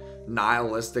like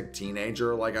nihilistic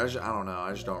teenager. Like I don't know,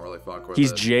 I just don't really fuck with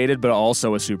He's it. jaded, but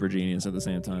also a super genius at the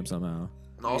same time somehow.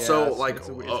 Also Yeah, like it's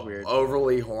weird.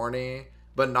 overly horny,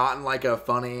 but not in like a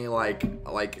funny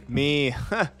like Me.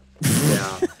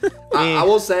 yeah. I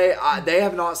will say they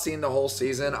have not seen the whole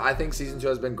season. I think season 2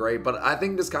 has been great, but I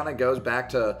think this kind of goes back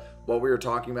to what we were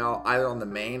talking about either on the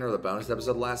main or the bonus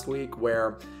episode last week,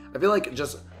 where I feel like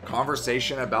just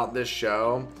conversation about this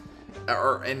show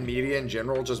or in media in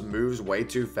general just moves way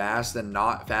too fast and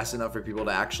not fast enough for people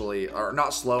to actually, or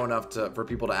not slow enough for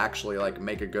people to actually like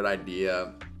make a good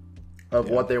idea of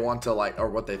what they want to like or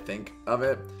what they think of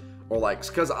it. Or like,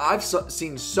 because I've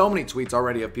seen so many tweets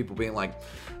already of people being like,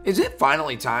 is it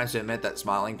finally time to admit that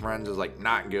Smiling Friends is like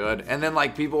not good? And then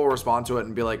like people will respond to it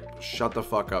and be like, shut the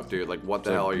fuck up, dude. Like what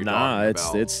the hell are you talking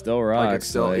about? It's still rocks. Like it's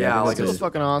still, like, yeah, like It's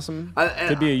fucking awesome.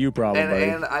 could be a you problem, buddy.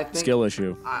 And I think, skill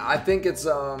issue. I think it's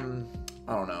I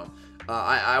don't know.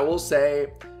 I will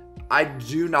say I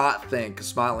do not think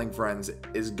Smiling Friends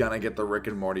is gonna get the Rick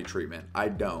and Morty treatment. I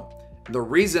don't. The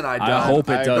reason I don't. I hope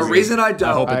it doesn't. The reason I don't.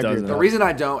 I hope it doesn't. The reason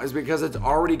I don't is because it's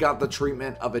already got the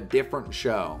treatment of a different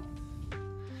show.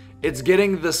 It's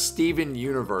getting the Steven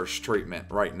Universe treatment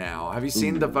right now. Have you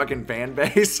seen the fucking fan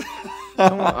base?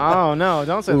 Oh no!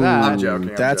 Don't say that. I'm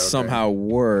joking. That's somehow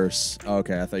worse.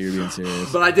 Okay, I thought you were being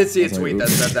serious. But I did see a tweet that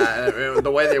said that, and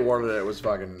the way they worded it was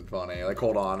fucking funny. Like,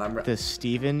 hold on, The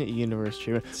Steven Universe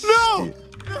treatment.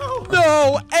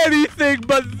 No, anything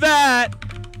but that.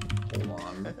 Hold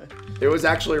on. It was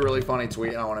actually a really funny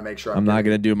tweet, and I want to make sure I'm not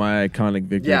gonna do my iconic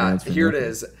victory dance. Yeah, here it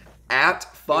is. At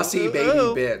Fussy Baby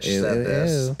Bitch said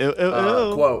this.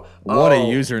 Quote, What a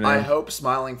username. I hope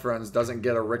Smiling Friends doesn't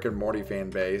get a Rick and Morty fan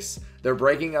base. They're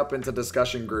breaking up into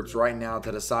discussion groups right now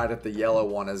to decide if the yellow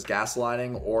one is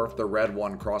gaslighting or if the red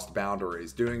one crossed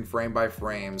boundaries, doing frame by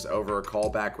frames over a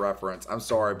callback reference. I'm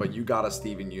sorry, but you got a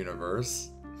Steven Universe.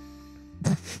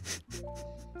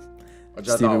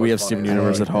 Steven, we have Steven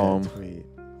Universe at home.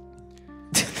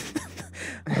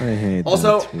 I hate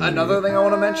Also, another thing I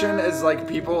want to mention is like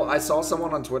people. I saw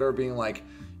someone on Twitter being like,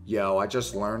 "Yo, I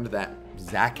just learned that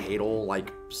Zach Hadel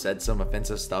like said some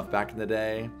offensive stuff back in the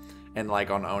day, and like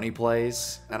on Oni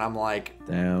Plays," and I'm like,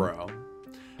 damn, bro.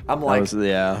 I'm like, been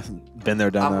there,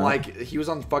 done that. I'm like, he was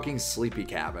on fucking Sleepy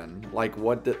Cabin. Like,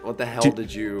 what the hell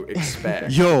did you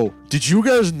expect? Yo, did you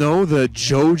guys know that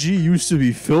Joji used to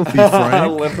be Filthy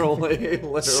Frank? literally.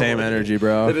 Same energy,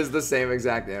 bro. It is the same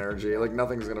exact energy. Like,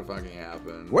 nothing's gonna fucking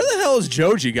happen. Where the hell is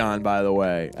Joji gone, by the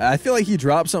way? I feel like he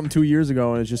dropped something 2 years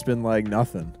ago and it's just been like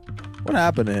nothing. What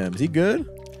happened to him? Is he good?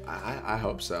 I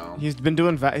hope so. He's been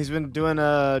doing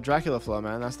Dracula Flow,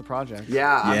 man. That's the project.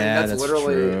 Yeah, I mean that's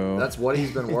literally true. that's what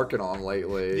he's been working on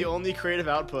lately. The only creative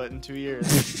output in 2 years.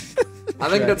 I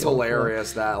think that's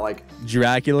hilarious that like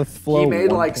Dracula Flow. he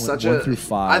made like such a 1 through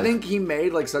 5. I think he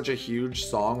made like such a huge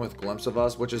song with Glimpse of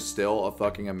Us, which is still a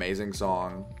fucking amazing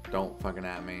song. Don't fucking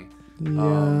at me.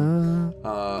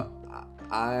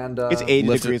 It's 80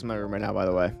 degrees in my room right now, by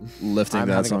the way. Lifting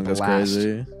that song goes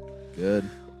crazy. Good.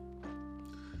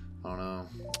 I don't know.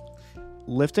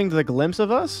 Lifting the Glimpse of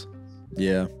Us?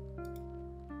 Yeah.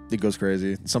 It goes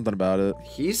crazy. Something about it.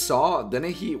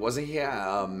 Wasn't he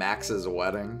at Max's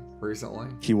wedding recently?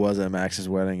 He was at Max's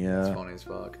wedding, yeah. That's funny as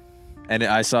fuck. And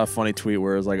I saw a funny tweet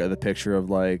where it was like the picture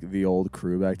of like the old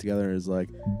crew back together. And it was like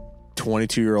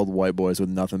 22-year-old white boys with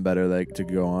nothing better like to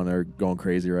go on or going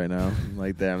crazy right now. I'm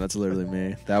like, damn, that's literally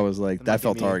me. That was like that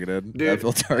felt targeted. Dude, that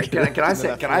felt targeted.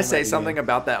 Can I say something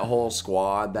about that whole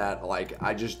squad that like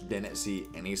I just didn't see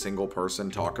any single person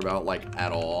talk about like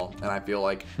at all, and I feel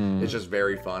like it's just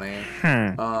very funny.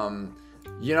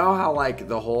 You know how like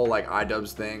the whole like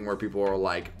iDubbbz thing where people are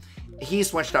like, he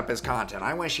switched up his content.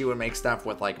 I wish he would make stuff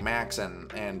with like Max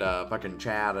and fucking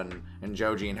Chad and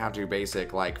Joji and How To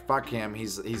Basic. Like fuck him.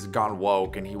 He's gone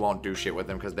woke and he won't do shit with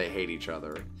them because they hate each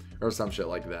other or some shit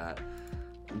like that.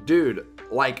 Dude,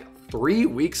 like 3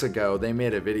 weeks ago they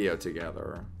made a video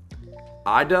together.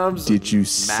 iDubbbz, Did you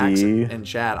Max see? and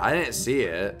Chad. I didn't see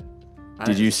it.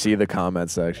 Did you see the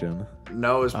comment section?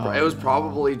 No, it was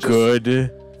probably just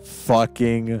good.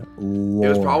 Fucking Lord. It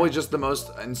was probably just the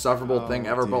most insufferable thing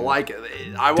ever. Dude. But like,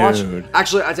 I watched. Dude.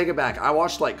 Actually, I take it back. I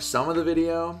watched like some of the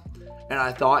video, and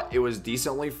I thought it was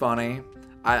decently funny.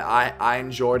 I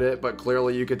enjoyed it, but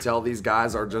clearly you could tell these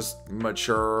guys are just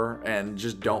mature and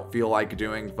just don't feel like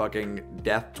doing fucking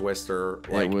Death Twister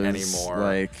anymore.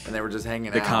 Like, and they were just hanging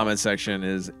out. The comment section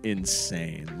is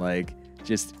insane. Like,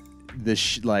 just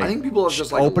I think people have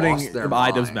just like opening lost their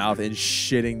Idub's mind. mouth and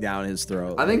shitting down his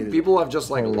throat. I think people have just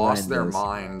like lost their horrendous.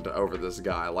 mind over this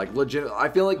guy. Like legit, I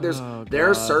feel like there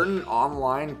are certain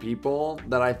online people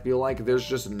that I feel like there's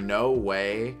just no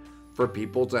way for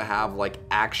people to have like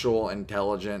actual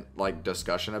intelligent like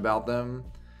discussion about them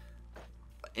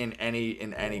in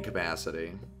any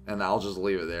capacity. And I'll just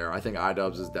leave it there. I think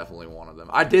iDubbbz is definitely one of them.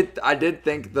 I did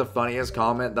think the funniest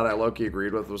comment that I low-key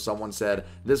agreed with was someone said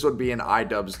this would be an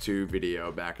iDubbbz 2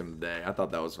 video back in the day. I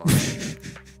thought that was funny.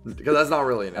 Because that's not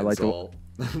really an insult.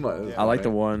 I like the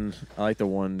one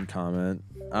comment.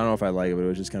 I don't know if I like it, but it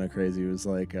was just kind of crazy. It was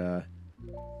like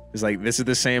this is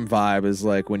the same vibe as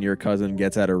like when your cousin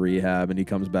gets out of rehab and he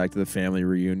comes back to the family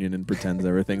reunion and pretends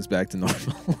everything's back to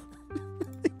normal.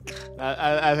 That's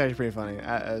actually pretty funny.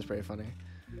 That was pretty funny.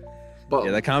 But,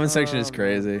 yeah, the comment section is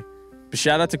crazy. But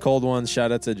shout out to Cold Ones.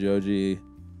 Shout out to Joji.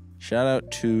 Shout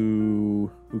out to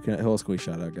who else can we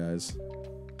shout out, guys?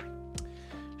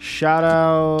 Shout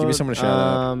out. Give me someone to shout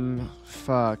out.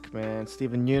 Fuck, man.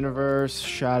 Steven Universe.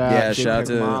 Shout out. Yeah, shout out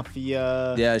to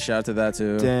Mafia. Yeah, shout out to that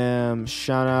too. Damn.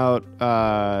 Shout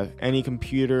out any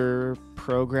computer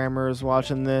programmers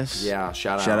watching this. Yeah,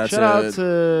 shout out. Shout out to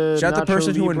the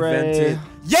person who Libre. invented.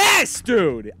 Yes,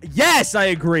 dude. Yes, I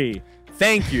agree.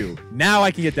 Thank you. Now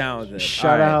I can get down with it.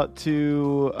 Shout out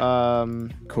to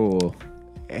cool.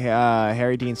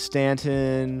 Harry Dean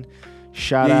Stanton.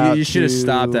 Shout out. You should have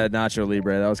stopped at Nacho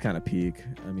Libre. That was kind of peak.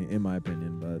 I mean, in my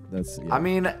opinion, but that's. Yeah. I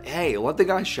mean, hey, let the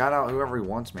guy shout out whoever he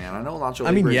wants, man. I know Nacho Libre.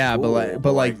 I mean, is yeah, cool,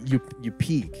 but like you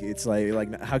peak. It's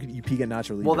like how could you peak at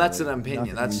Nacho Libre? Well, that's like, an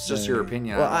opinion. That's just your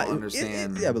opinion. Well, I don't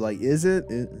understand. Yeah, but like, is it?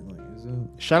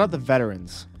 Shout out the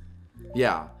veterans.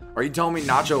 Yeah. Are you telling me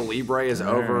Nacho Libre is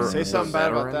over? Say something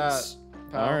bad about veterans?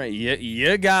 that. All right,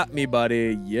 you got me,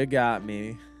 buddy. You got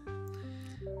me.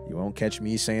 You won't catch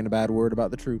me saying a bad word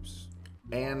about the troops.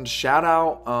 And shout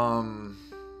out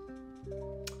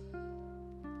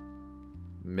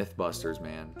Mythbusters,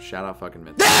 man. Shout out fucking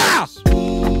Mythbusters.